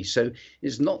of 3. So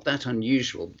it's not that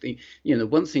unusual.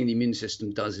 One thing the immune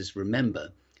system does is remember.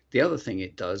 The other thing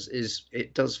it does is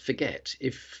it does forget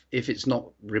if it's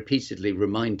not repeatedly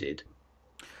reminded.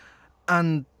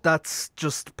 And that's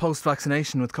just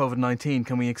post-vaccination with COVID-19.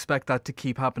 Can we expect that to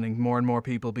keep happening? More and more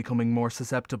people becoming more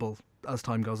susceptible as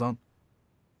time goes on?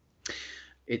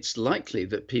 It's likely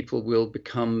that people will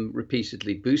become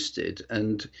repeatedly boosted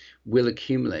and will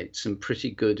accumulate some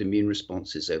pretty good immune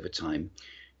responses over time.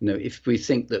 You know, if we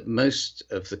think that most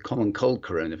of the common cold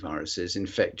coronaviruses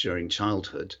infect during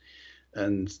childhood,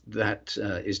 and that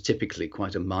is typically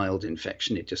quite a mild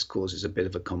infection. It just causes a bit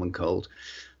of a common cold.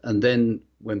 And then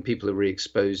when people are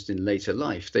re-exposed in later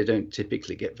life, they don't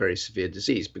typically get very severe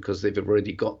disease because they've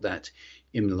already got that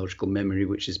immunological memory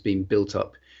which has been built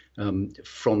up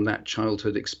from that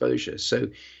childhood exposure. So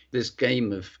this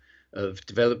game of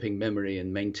developing memory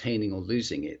and maintaining or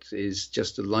losing it is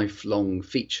just a lifelong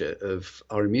feature of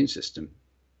our immune system.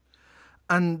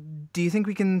 And do you think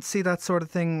we can see that sort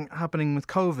of thing happening with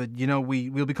COVID? You know,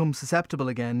 we'll become susceptible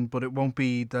again, but it won't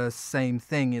be the same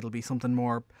thing. It'll be something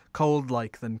more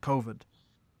cold-like than COVID.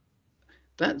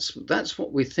 That's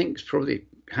what we think is probably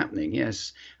happening,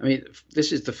 yes. I mean,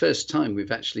 this is the first time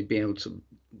we've actually been able to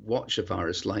watch a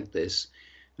virus like this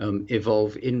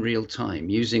evolve in real time,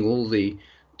 using all the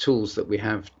tools that we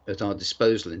have at our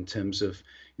disposal in terms of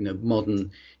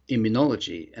modern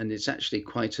immunology, and it's actually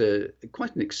quite an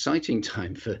exciting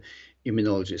time for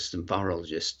immunologists and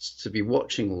virologists to be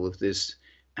watching all of this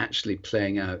actually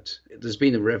playing out. There's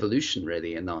been a revolution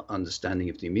really in our understanding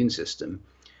of the immune system.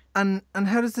 And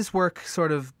how does this work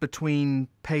sort of between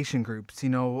patient groups,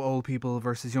 old people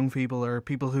versus young people, or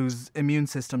people whose immune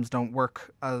systems don't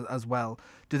work as well?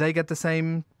 Do they get the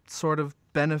same sort of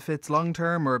benefits long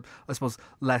term, or I suppose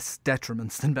less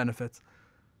detriments than benefits?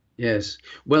 Yes.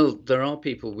 Well, there are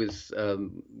people with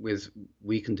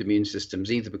weakened immune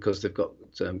systems, either because they've got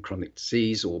chronic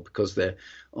disease or because they're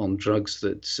on drugs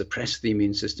that suppress the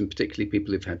immune system, particularly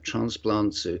people who've had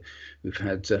transplants, who've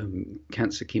had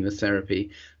cancer chemotherapy,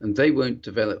 and they won't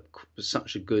develop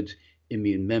such a good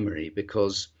immune memory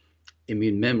because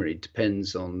immune memory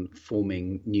depends on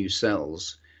forming new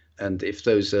cells. And if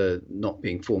those are not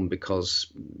being formed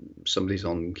because somebody's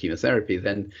on chemotherapy,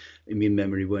 then immune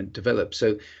memory won't develop.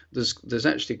 So there's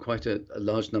actually quite a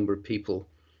large number of people,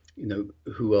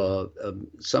 who are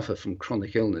suffer from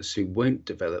chronic illness who won't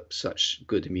develop such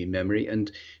good immune memory.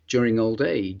 And during old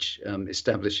age,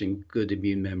 establishing good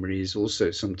immune memory is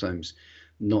also sometimes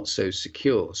not so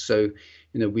secure. So,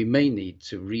 we may need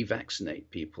to revaccinate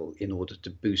people in order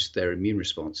to boost their immune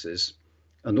responses.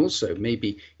 And also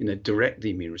maybe, direct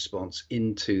the immune response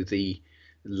into the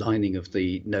lining of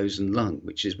the nose and lung,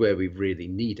 which is where we really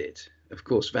need it. Of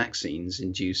course, vaccines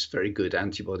induce very good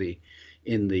antibody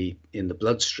in the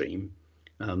bloodstream,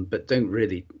 but don't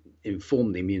really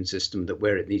inform the immune system that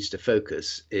where it needs to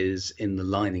focus is in the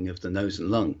lining of the nose and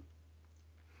lung.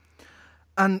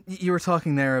 And you were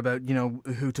talking there about,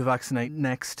 who to vaccinate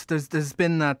next. There's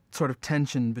been that sort of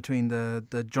tension between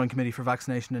the Joint Committee for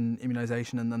Vaccination and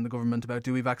Immunisation and then the government about,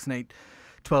 do we vaccinate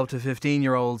 12 to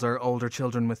 15-year-olds or older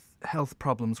children with health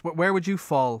problems? Where would you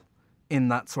fall in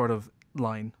that sort of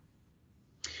line?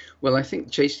 Well, I think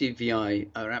JCVI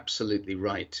are absolutely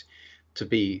right to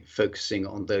be focusing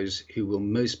on those who will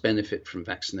most benefit from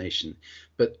vaccination.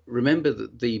 But remember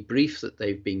that the brief that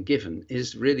they've been given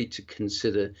is really to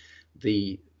consider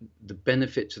the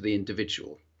benefit to the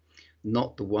individual,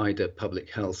 not the wider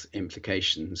public health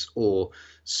implications, or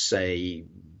say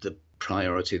the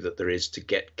priority that there is to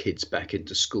get kids back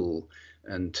into school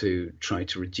and to try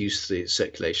to reduce the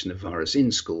circulation of virus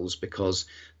in schools, because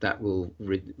that will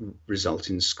result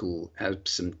in school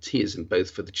absenteeism, both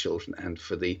for the children and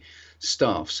for the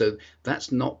staff. So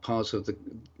that's not part of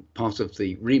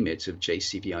the remit of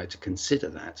JCVI to consider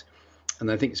that. And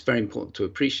I think it's very important to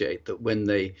appreciate that when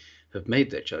they have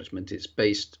made their judgment, it's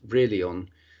based really on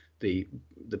the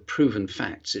proven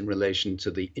facts in relation to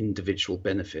the individual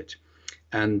benefit.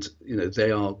 And,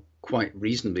 they are quite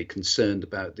reasonably concerned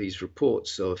about these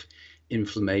reports of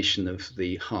inflammation of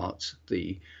the heart,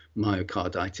 the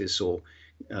myocarditis or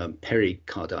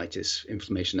pericarditis,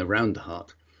 inflammation around the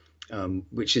heart,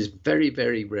 which is very,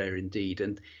 very rare indeed,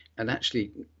 and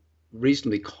actually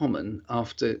reasonably common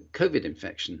after COVID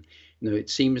infection. It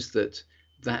seems that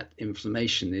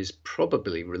inflammation is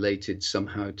probably related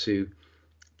somehow to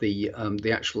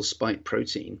the actual spike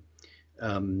protein,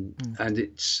 and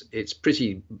it's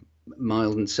pretty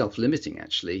mild and self-limiting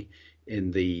actually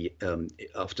in the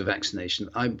after vaccination.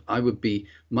 I would be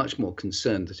much more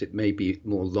concerned that it may be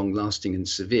more long-lasting and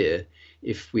severe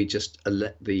if we just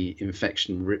let the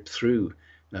infection rip through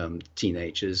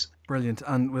teenagers. Brilliant,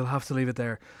 and we'll have to leave it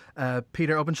there.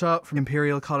 Peter Openshaw from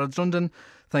Imperial College London,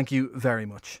 thank you very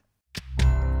much.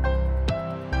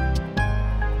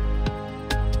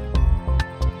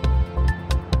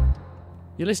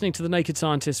 You're listening to The Naked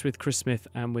Scientist with Chris Smith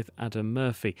and with Adam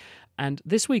Murphy. And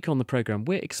this week on the programme,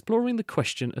 we're exploring the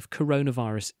question of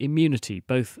coronavirus immunity,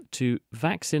 both to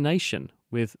vaccination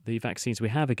with the vaccines we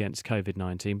have against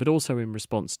COVID-19, but also in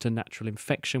response to natural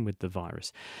infection with the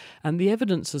virus. And the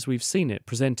evidence, as we've seen it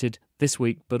presented this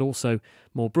week, but also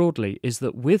more broadly, is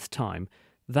that with time,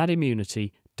 that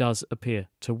immunity does appear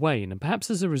to wane. And perhaps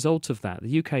as a result of that,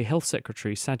 the UK Health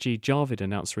Secretary Sajid Javid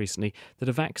announced recently that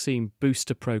a vaccine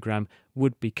booster programme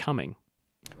would be coming.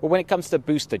 Well, when it comes to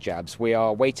booster jabs, we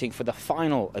are waiting for the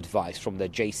final advice from the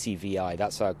JCVI.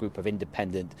 That's our group of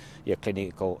independent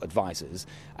clinical advisors.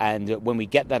 And when we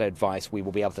get that advice, we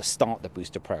will be able to start the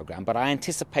booster programme. But I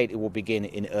anticipate it will begin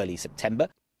in early September.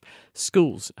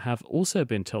 Schools have also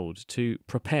been told to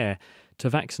prepare to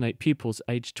vaccinate pupils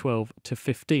aged 12 to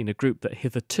 15, a group that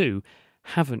hitherto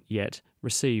haven't yet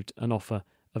received an offer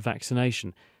of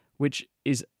vaccination, which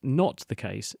is not the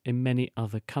case in many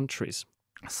other countries.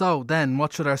 So then,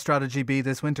 what should our strategy be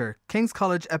this winter? King's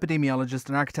College epidemiologist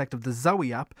and architect of the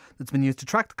Zoe app that's been used to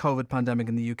track the COVID pandemic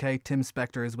in the UK, Tim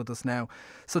Spector, is with us now.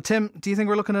 So Tim, do you think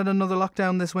we're looking at another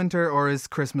lockdown this winter, or is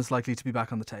Christmas likely to be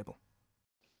back on the table?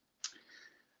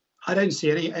 I don't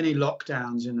see any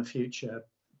lockdowns in the future,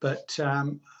 but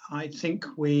I think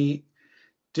we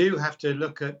do have to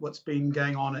look at what's been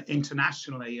going on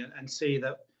internationally and see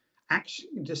that actually,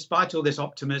 despite all this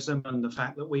optimism and the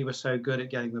fact that we were so good at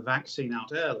getting the vaccine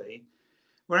out early,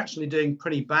 we're actually doing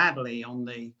pretty badly on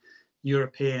the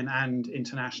European and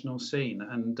international scene.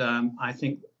 And I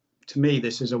think, to me,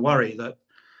 this is a worry that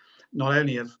not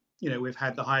only have, we've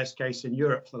had the highest case in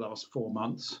Europe for the last 4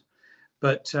 months,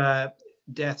 but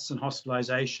deaths and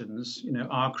hospitalizations,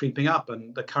 are creeping up,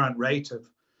 and the current rate of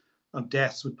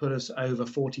deaths would put us over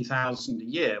 40,000 a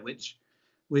year, which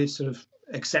we're sort of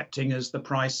accepting as the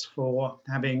price for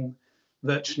having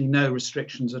virtually no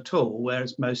restrictions at all,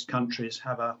 whereas most countries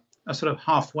have a sort of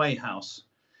halfway house.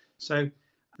 So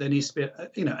there needs to be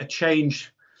a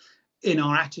change in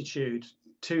our attitude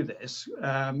to this.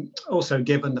 Also,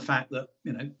 given the fact that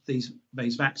these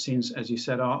vaccines, as you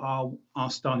said, are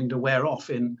starting to wear off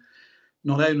in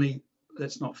not only,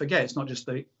 let's not forget, it's not just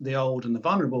the old and the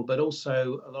vulnerable, but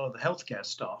also a lot of the healthcare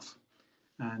staff.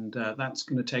 And that's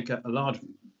going to take a large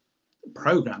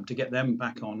program to get them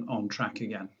back on track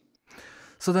again.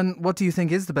 So then what do you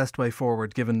think is the best way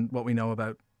forward, given what we know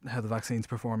about how the vaccine's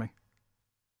performing?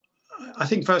 I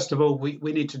think, first of all, we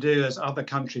need to do as other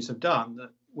countries have done,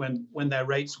 that when their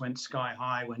rates went sky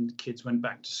high, when kids went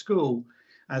back to school,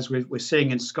 as we're seeing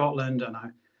in Scotland, and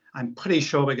I'm pretty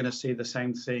sure we're going to see the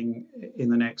same thing in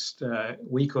the next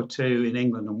week or two in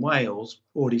England and Wales,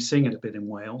 already seeing it a bit in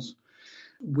Wales.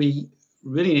 We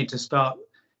really need to start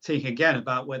thinking again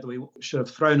about whether we should have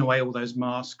thrown away all those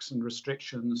masks and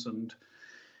restrictions and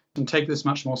take this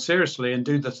much more seriously and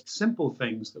do the simple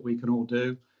things that we can all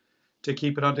do to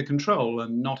keep it under control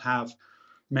and not have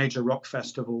major rock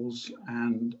festivals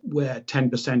and where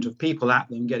 10% of people at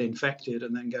them get infected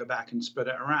and then go back and spread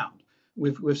it around.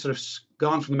 We've sort of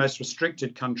gone from the most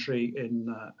restricted country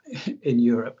in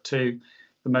Europe to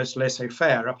the most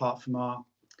laissez-faire, apart from our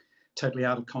totally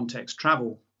out of context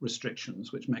travel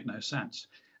restrictions, which make no sense.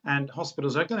 And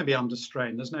hospitals are going to be under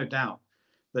strain. There's no doubt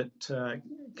that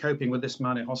coping with this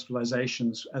amount of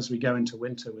hospitalizations as we go into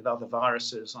winter with other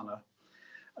viruses on a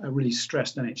really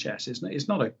stressed NHS is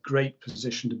not a great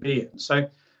position to be in. So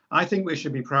I think we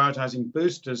should be prioritizing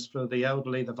boosters for the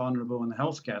elderly, the vulnerable, and the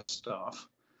healthcare staff.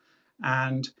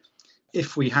 And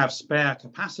if we have spare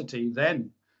capacity,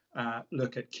 then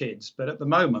look at kids. But at the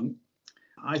moment,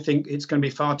 I think it's going to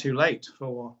be far too late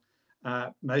for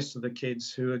most of the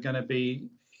kids who are going to be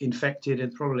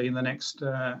infected probably in the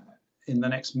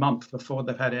next month before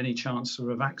they've had any chance of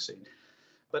a vaccine.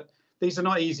 But these are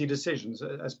not easy decisions,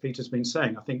 as Peter's been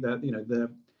saying. I think that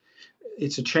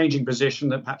it's a changing position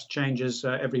that perhaps changes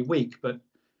every week. But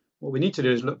what we need to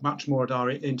do is look much more at our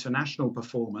international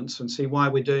performance and see why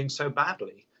we're doing so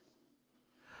badly.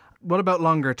 What about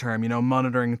longer term,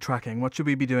 monitoring, tracking? What should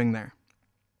we be doing there?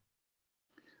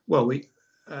 Well, we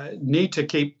need to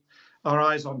keep our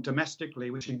eyes on domestically.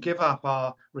 We should give up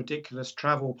our ridiculous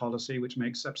travel policy, which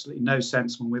makes absolutely no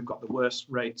sense when we've got the worst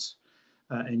rates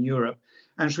in Europe.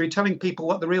 And should be telling people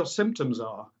what the real symptoms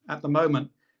are. At the moment,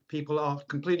 people are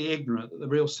completely ignorant that the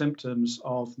real symptoms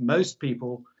of most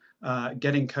people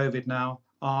getting COVID now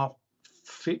are,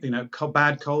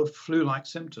 bad cold, flu-like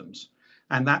symptoms.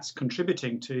 And that's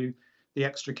contributing to the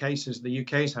extra cases the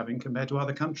UK is having compared to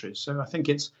other countries. So I think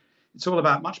it's all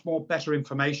about much more better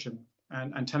information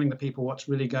and telling the people what's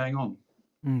really going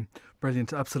on.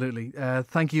 Brilliant, absolutely.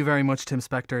 Thank you very much, Tim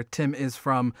Spector. Tim is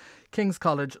from King's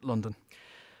College, London.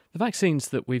 The vaccines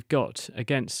that we've got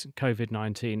against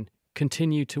COVID-19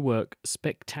 continue to work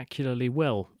spectacularly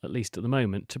well, at least at the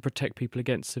moment, to protect people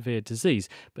against severe disease.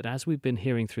 But as we've been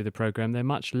hearing through the programme, they're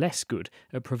much less good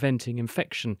at preventing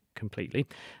infection completely,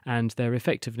 and their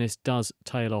effectiveness does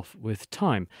tail off with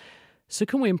time. So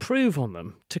can we improve on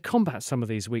them to combat some of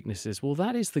these weaknesses? Well,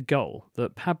 that is the goal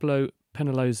that Pablo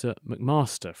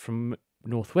Penaloza-McMaster from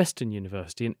Northwestern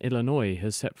University in Illinois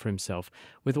has set for himself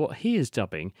with what he is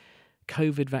dubbing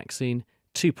COVID Vaccine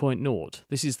 2.0.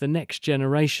 This is the next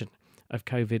generation of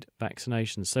COVID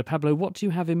vaccinations. So, Pablo, what do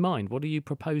you have in mind? What are you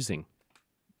proposing?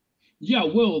 Yeah,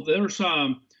 well, there's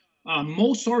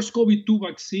most SARS-CoV-2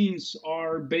 vaccines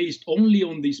are based only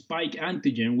on the spike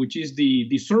antigen, which is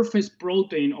the surface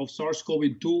protein of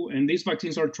SARS-CoV-2, and these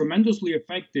vaccines are tremendously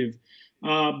effective.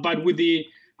 But with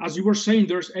as you were saying,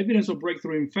 there's evidence of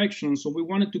breakthrough infection, so we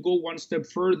wanted to go one step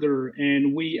further,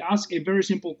 and we asked a very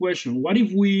simple question. What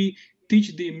if we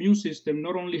teach the immune system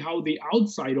not only how the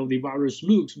outside of the virus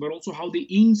looks, but also how the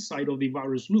inside of the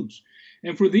virus looks?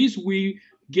 And for this, we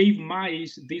gave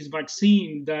mice this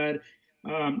vaccine that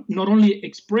not only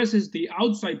expresses the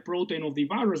outside protein of the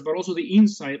virus, but also the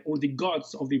inside or the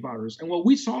guts of the virus. And what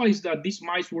we saw is that these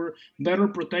mice were better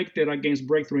protected against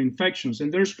breakthrough infections.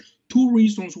 And there's two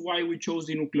reasons why we chose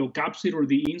the nucleocapsid or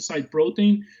the inside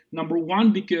protein. Number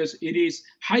one, because it is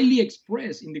highly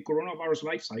expressed in the coronavirus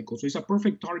life cycle. So it's a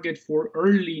perfect target for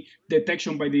early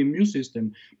detection by the immune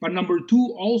system. But number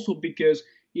two, also because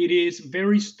it is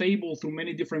very stable through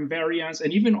many different variants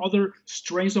and even other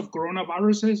strains of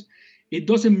coronaviruses. It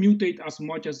doesn't mutate as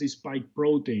much as the spike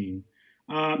protein.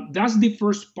 That's the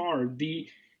first part. The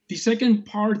second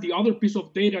part, the other piece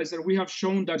of data is that we have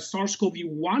shown that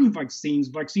SARS-CoV-1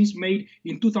 vaccines made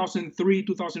in 2003,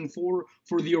 2004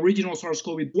 for the original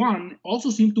SARS-CoV-1 also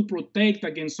seem to protect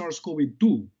against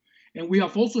SARS-CoV-2. And we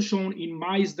have also shown in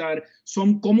mice that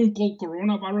some common cold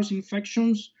coronavirus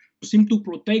infections seem to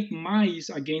protect mice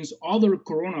against other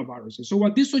coronaviruses. So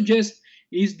what this suggests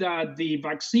is that the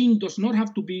vaccine does not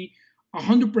have to be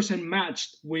 100%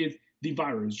 matched with the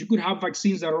virus. You could have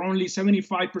vaccines that are only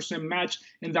 75% matched,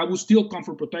 and that will still come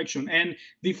for protection. And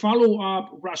the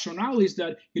follow-up rationale is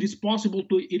that it is possible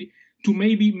to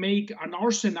maybe make an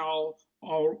arsenal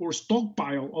or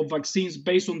stockpile of vaccines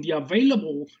based on the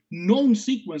available known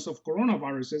sequence of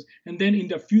coronaviruses. And then in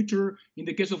the future, in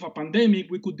the case of a pandemic,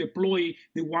 we could deploy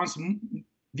the ones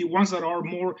that are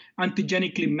more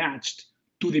antigenically matched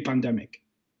to the pandemic.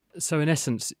 So in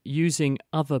essence, using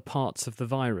other parts of the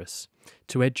virus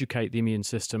to educate the immune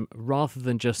system rather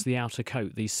than just the outer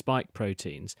coat, these spike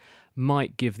proteins,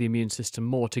 might give the immune system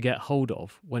more to get hold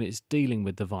of when it's dealing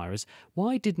with the virus.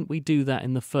 Why didn't we do that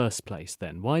in the first place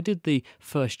then? Why did the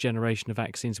first generation of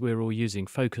vaccines we're all using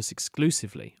focus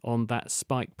exclusively on that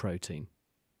spike protein?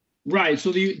 Right.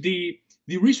 So the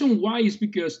reason why is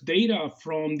because data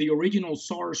from the original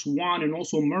SARS-1 and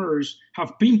also MERS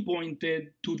have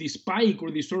pinpointed to the spike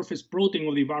or the surface protein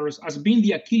of the virus as being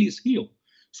the Achilles heel.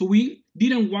 So we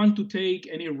didn't want to take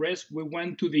any risk. We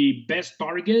went to the best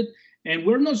target. And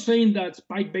we're not saying that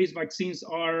spike-based vaccines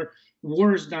are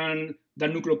worse than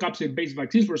nucleocapsid-based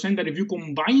vaccines. We're saying that if you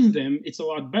combine them, it's a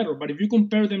lot better. But if you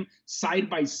compare them side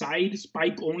by side,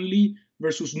 spike only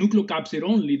versus nucleocapsid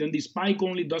only, then the spike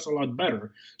only does a lot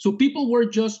better. So people were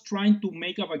just trying to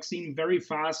make a vaccine very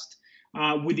fast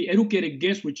with the educated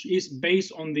guess, which is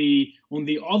based on the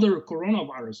other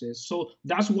coronaviruses. So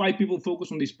that's why people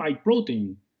focus on the spike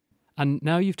protein. And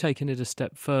now you've taken it a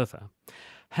step further.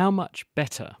 How much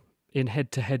better in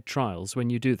head-to-head trials when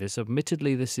you do this?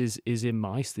 Admittedly, this is in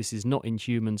mice. This is not in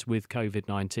humans with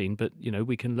COVID-19, but,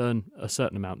 we can learn a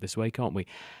certain amount this way, can't we?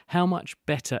 How much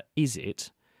better is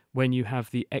it when you have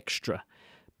the extra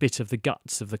bit of the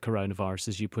guts of the coronavirus,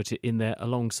 as you put it, in there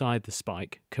alongside the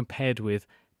spike, compared with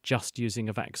just using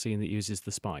a vaccine that uses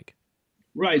the spike?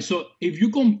 Right. So if you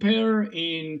compare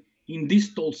in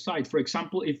distal site, for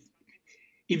example, if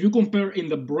you compare in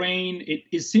the brain,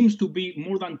 it seems to be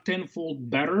more than tenfold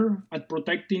better at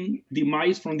protecting the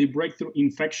mice from the breakthrough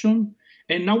infection.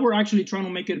 And now we're actually trying to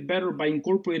make it better by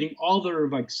incorporating other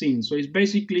vaccines. So it's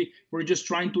basically, we're just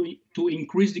trying to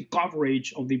increase the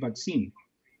coverage of the vaccine.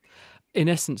 In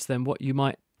essence, then, what you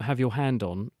might have your hand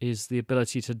on is the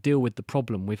ability to deal with the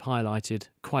problem we've highlighted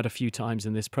quite a few times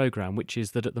in this programme, which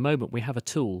is that at the moment we have a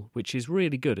tool which is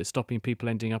really good at stopping people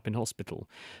ending up in hospital.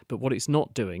 But what it's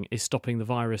not doing is stopping the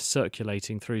virus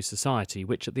circulating through society,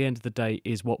 which at the end of the day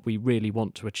is what we really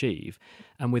want to achieve.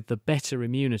 And with the better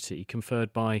immunity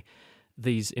conferred by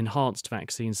these enhanced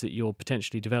vaccines that you're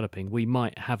potentially developing, we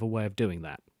might have a way of doing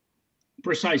that.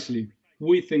 Precisely.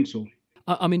 We think so.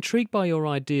 I'm intrigued by your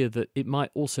idea that it might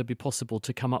also be possible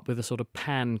to come up with a sort of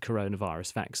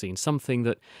pan-coronavirus vaccine, something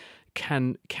that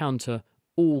can counter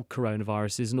all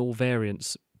coronaviruses and all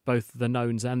variants, both the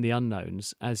knowns and the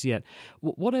unknowns as yet.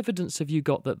 What evidence have you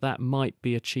got that might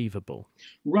be achievable?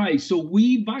 Right. So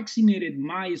we vaccinated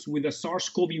mice with a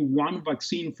SARS-CoV-1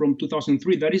 vaccine from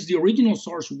 2003. That is the original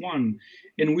SARS-1.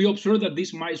 And we observed that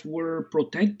these mice were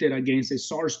protected against a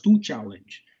SARS-2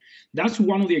 challenge. That's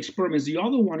one of the experiments. The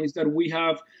other one is that we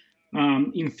have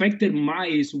infected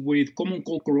mice with common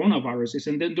cold coronaviruses,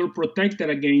 and then they're protected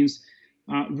against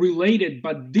related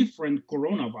but different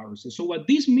coronaviruses. So what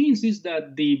this means is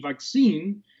that the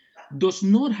vaccine does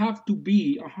not have to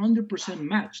be 100%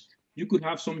 matched. You could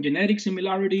have some genetic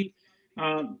similarity,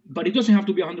 but it doesn't have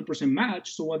to be 100%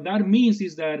 matched. So what that means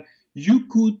is that you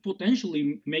could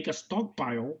potentially make a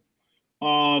stockpile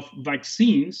of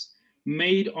vaccines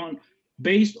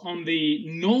based on the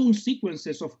known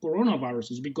sequences of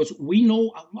coronaviruses, because we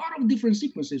know a lot of different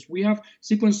sequences. We have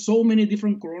sequenced so many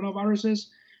different coronaviruses.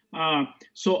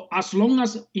 So as long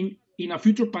as in in a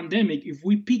future pandemic, if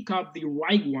we pick up the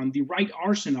right one, the right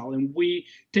arsenal, and we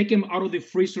take them out of the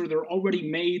freezer, they're already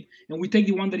made, and we take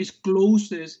the one that is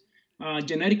closest,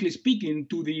 genetically speaking,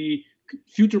 to the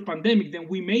future pandemic, then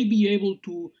we may be able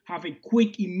to have a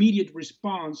quick, immediate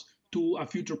response to a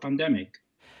future pandemic.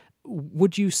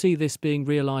 Would you see this being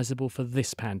realisable for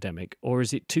this pandemic, or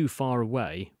is it too far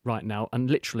away right now? And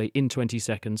literally in 20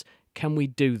 seconds, can we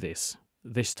do this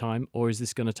time, or is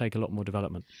this going to take a lot more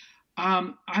development? I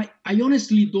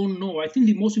honestly don't know. I think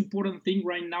the most important thing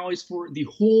right now is for the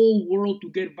whole world to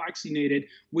get vaccinated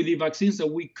with the vaccines that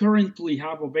we currently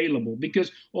have available,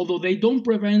 because although they don't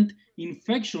prevent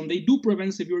infection, they do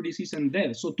prevent severe disease and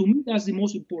death. So to me, that's the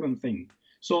most important thing.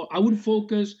 So I would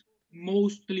focus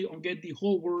mostly on get the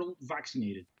whole world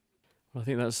vaccinated. I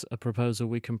think that's a proposal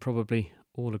we can probably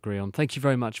all agree on. Thank you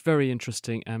very much. Very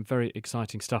interesting and very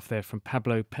exciting stuff there from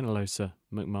Pablo Penalosa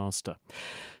McMaster.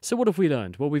 So what have we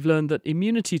learned? Well, we've learned that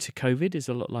immunity to COVID is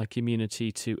a lot like immunity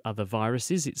to other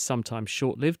viruses. It's sometimes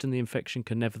short-lived and the infection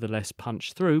can nevertheless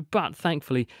punch through. But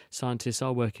thankfully, scientists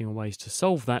are working on ways to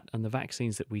solve that, and the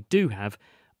vaccines that we do have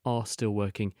are still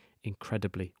working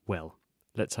incredibly well.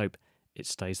 Let's hope it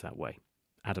stays that way.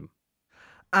 Adam.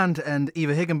 And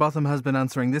Eva Higginbotham has been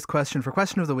answering this question for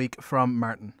Question of the Week from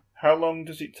Martin. How long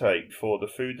does it take for the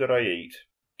food that I eat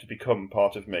to become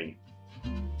part of me?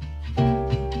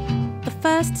 The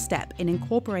first step in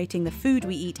incorporating the food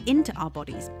we eat into our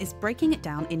bodies is breaking it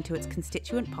down into its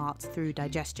constituent parts through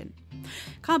digestion.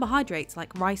 Carbohydrates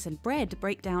like rice and bread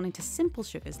break down into simple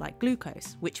sugars like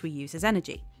glucose, which we use as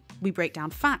energy. We break down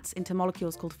fats into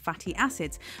molecules called fatty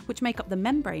acids, which make up the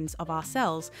membranes of our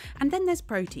cells. And then there's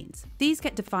proteins. These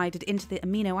get divided into the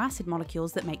amino acid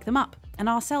molecules that make them up, and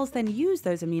our cells then use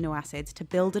those amino acids to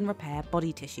build and repair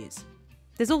body tissues.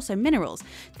 There's also minerals,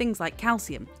 things like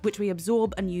calcium, which we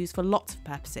absorb and use for lots of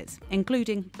purposes,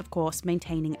 including, of course,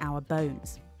 maintaining our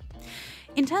bones.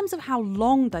 In terms of how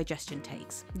long digestion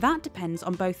takes, that depends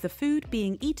on both the food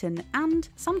being eaten and,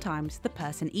 sometimes, the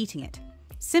person eating it.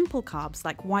 Simple carbs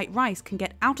like white rice can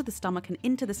get out of the stomach and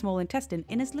into the small intestine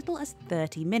in as little as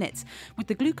 30 minutes, with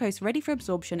the glucose ready for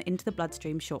absorption into the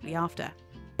bloodstream shortly after.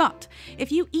 But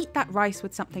if you eat that rice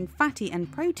with something fatty and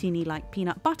proteiny like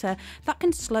peanut butter, that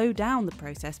can slow down the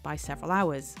process by several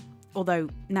hours. Although,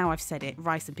 now I've said it,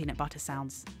 rice and peanut butter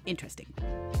sounds interesting.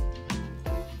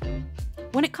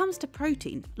 When it comes to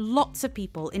protein, lots of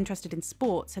people interested in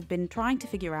sports have been trying to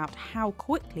figure out how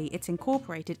quickly it's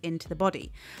incorporated into the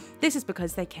body. This is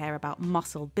because they care about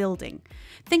muscle building.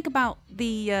 Think about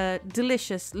the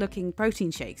delicious-looking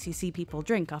protein shakes you see people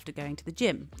drink after going to the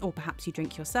gym, or perhaps you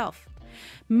drink yourself.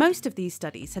 Most of these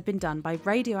studies have been done by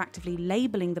radioactively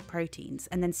labelling the proteins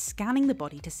and then scanning the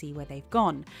body to see where they've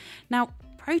gone. Now,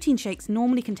 protein shakes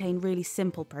normally contain really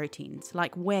simple proteins,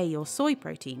 like whey or soy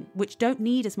protein, which don't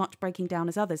need as much breaking down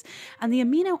as others, and the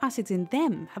amino acids in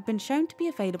them have been shown to be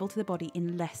available to the body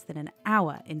in less than an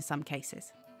hour in some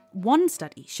cases. One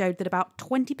study showed that about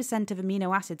 20% of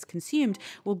amino acids consumed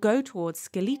will go towards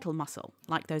skeletal muscle,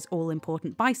 like those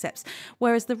all-important biceps,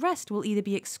 whereas the rest will either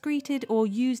be excreted or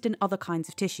used in other kinds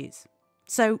of tissues.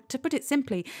 So, to put it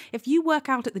simply, if you work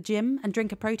out at the gym and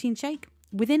drink a protein shake,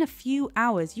 within a few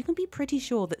hours you can be pretty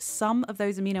sure that some of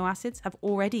those amino acids have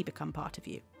already become part of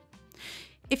you.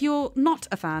 If you're not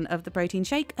a fan of the protein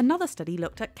shake, another study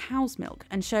looked at cow's milk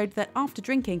and showed that after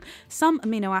drinking, some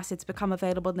amino acids become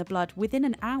available in the blood within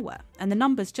an hour, and the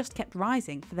numbers just kept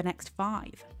rising for the next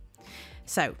 5.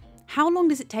 So, how long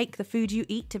does it take the food you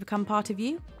eat to become part of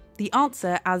you? The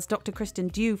answer, as Dr. Kristen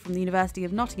Dew from the University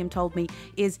of Nottingham told me,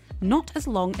 is not as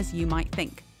long as you might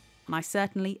think. And I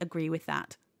certainly agree with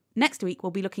that. Next week,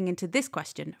 we'll be looking into this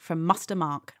question from Muster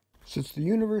Mark. Since the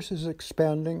universe is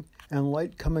expanding and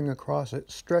light coming across it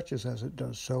stretches as it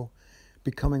does so,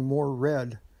 becoming more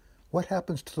red, what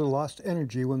happens to the lost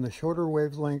energy when the shorter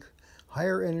wavelength,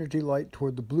 higher energy light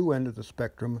toward the blue end of the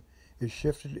spectrum is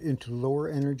shifted into lower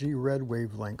energy red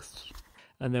wavelengths?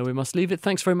 And there we must leave it.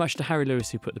 Thanks very much to Harry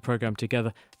Lewis who put the programme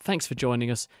together. Thanks for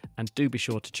joining us, and do be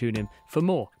sure to tune in for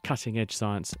more cutting-edge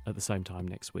science at the same time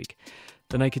next week.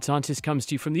 The Naked Scientist comes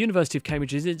to you from the University of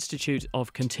Cambridge's Institute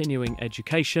of Continuing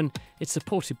Education. It's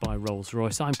supported by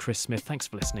Rolls-Royce. I'm Chris Smith. Thanks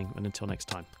for listening, and until next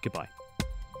time, goodbye.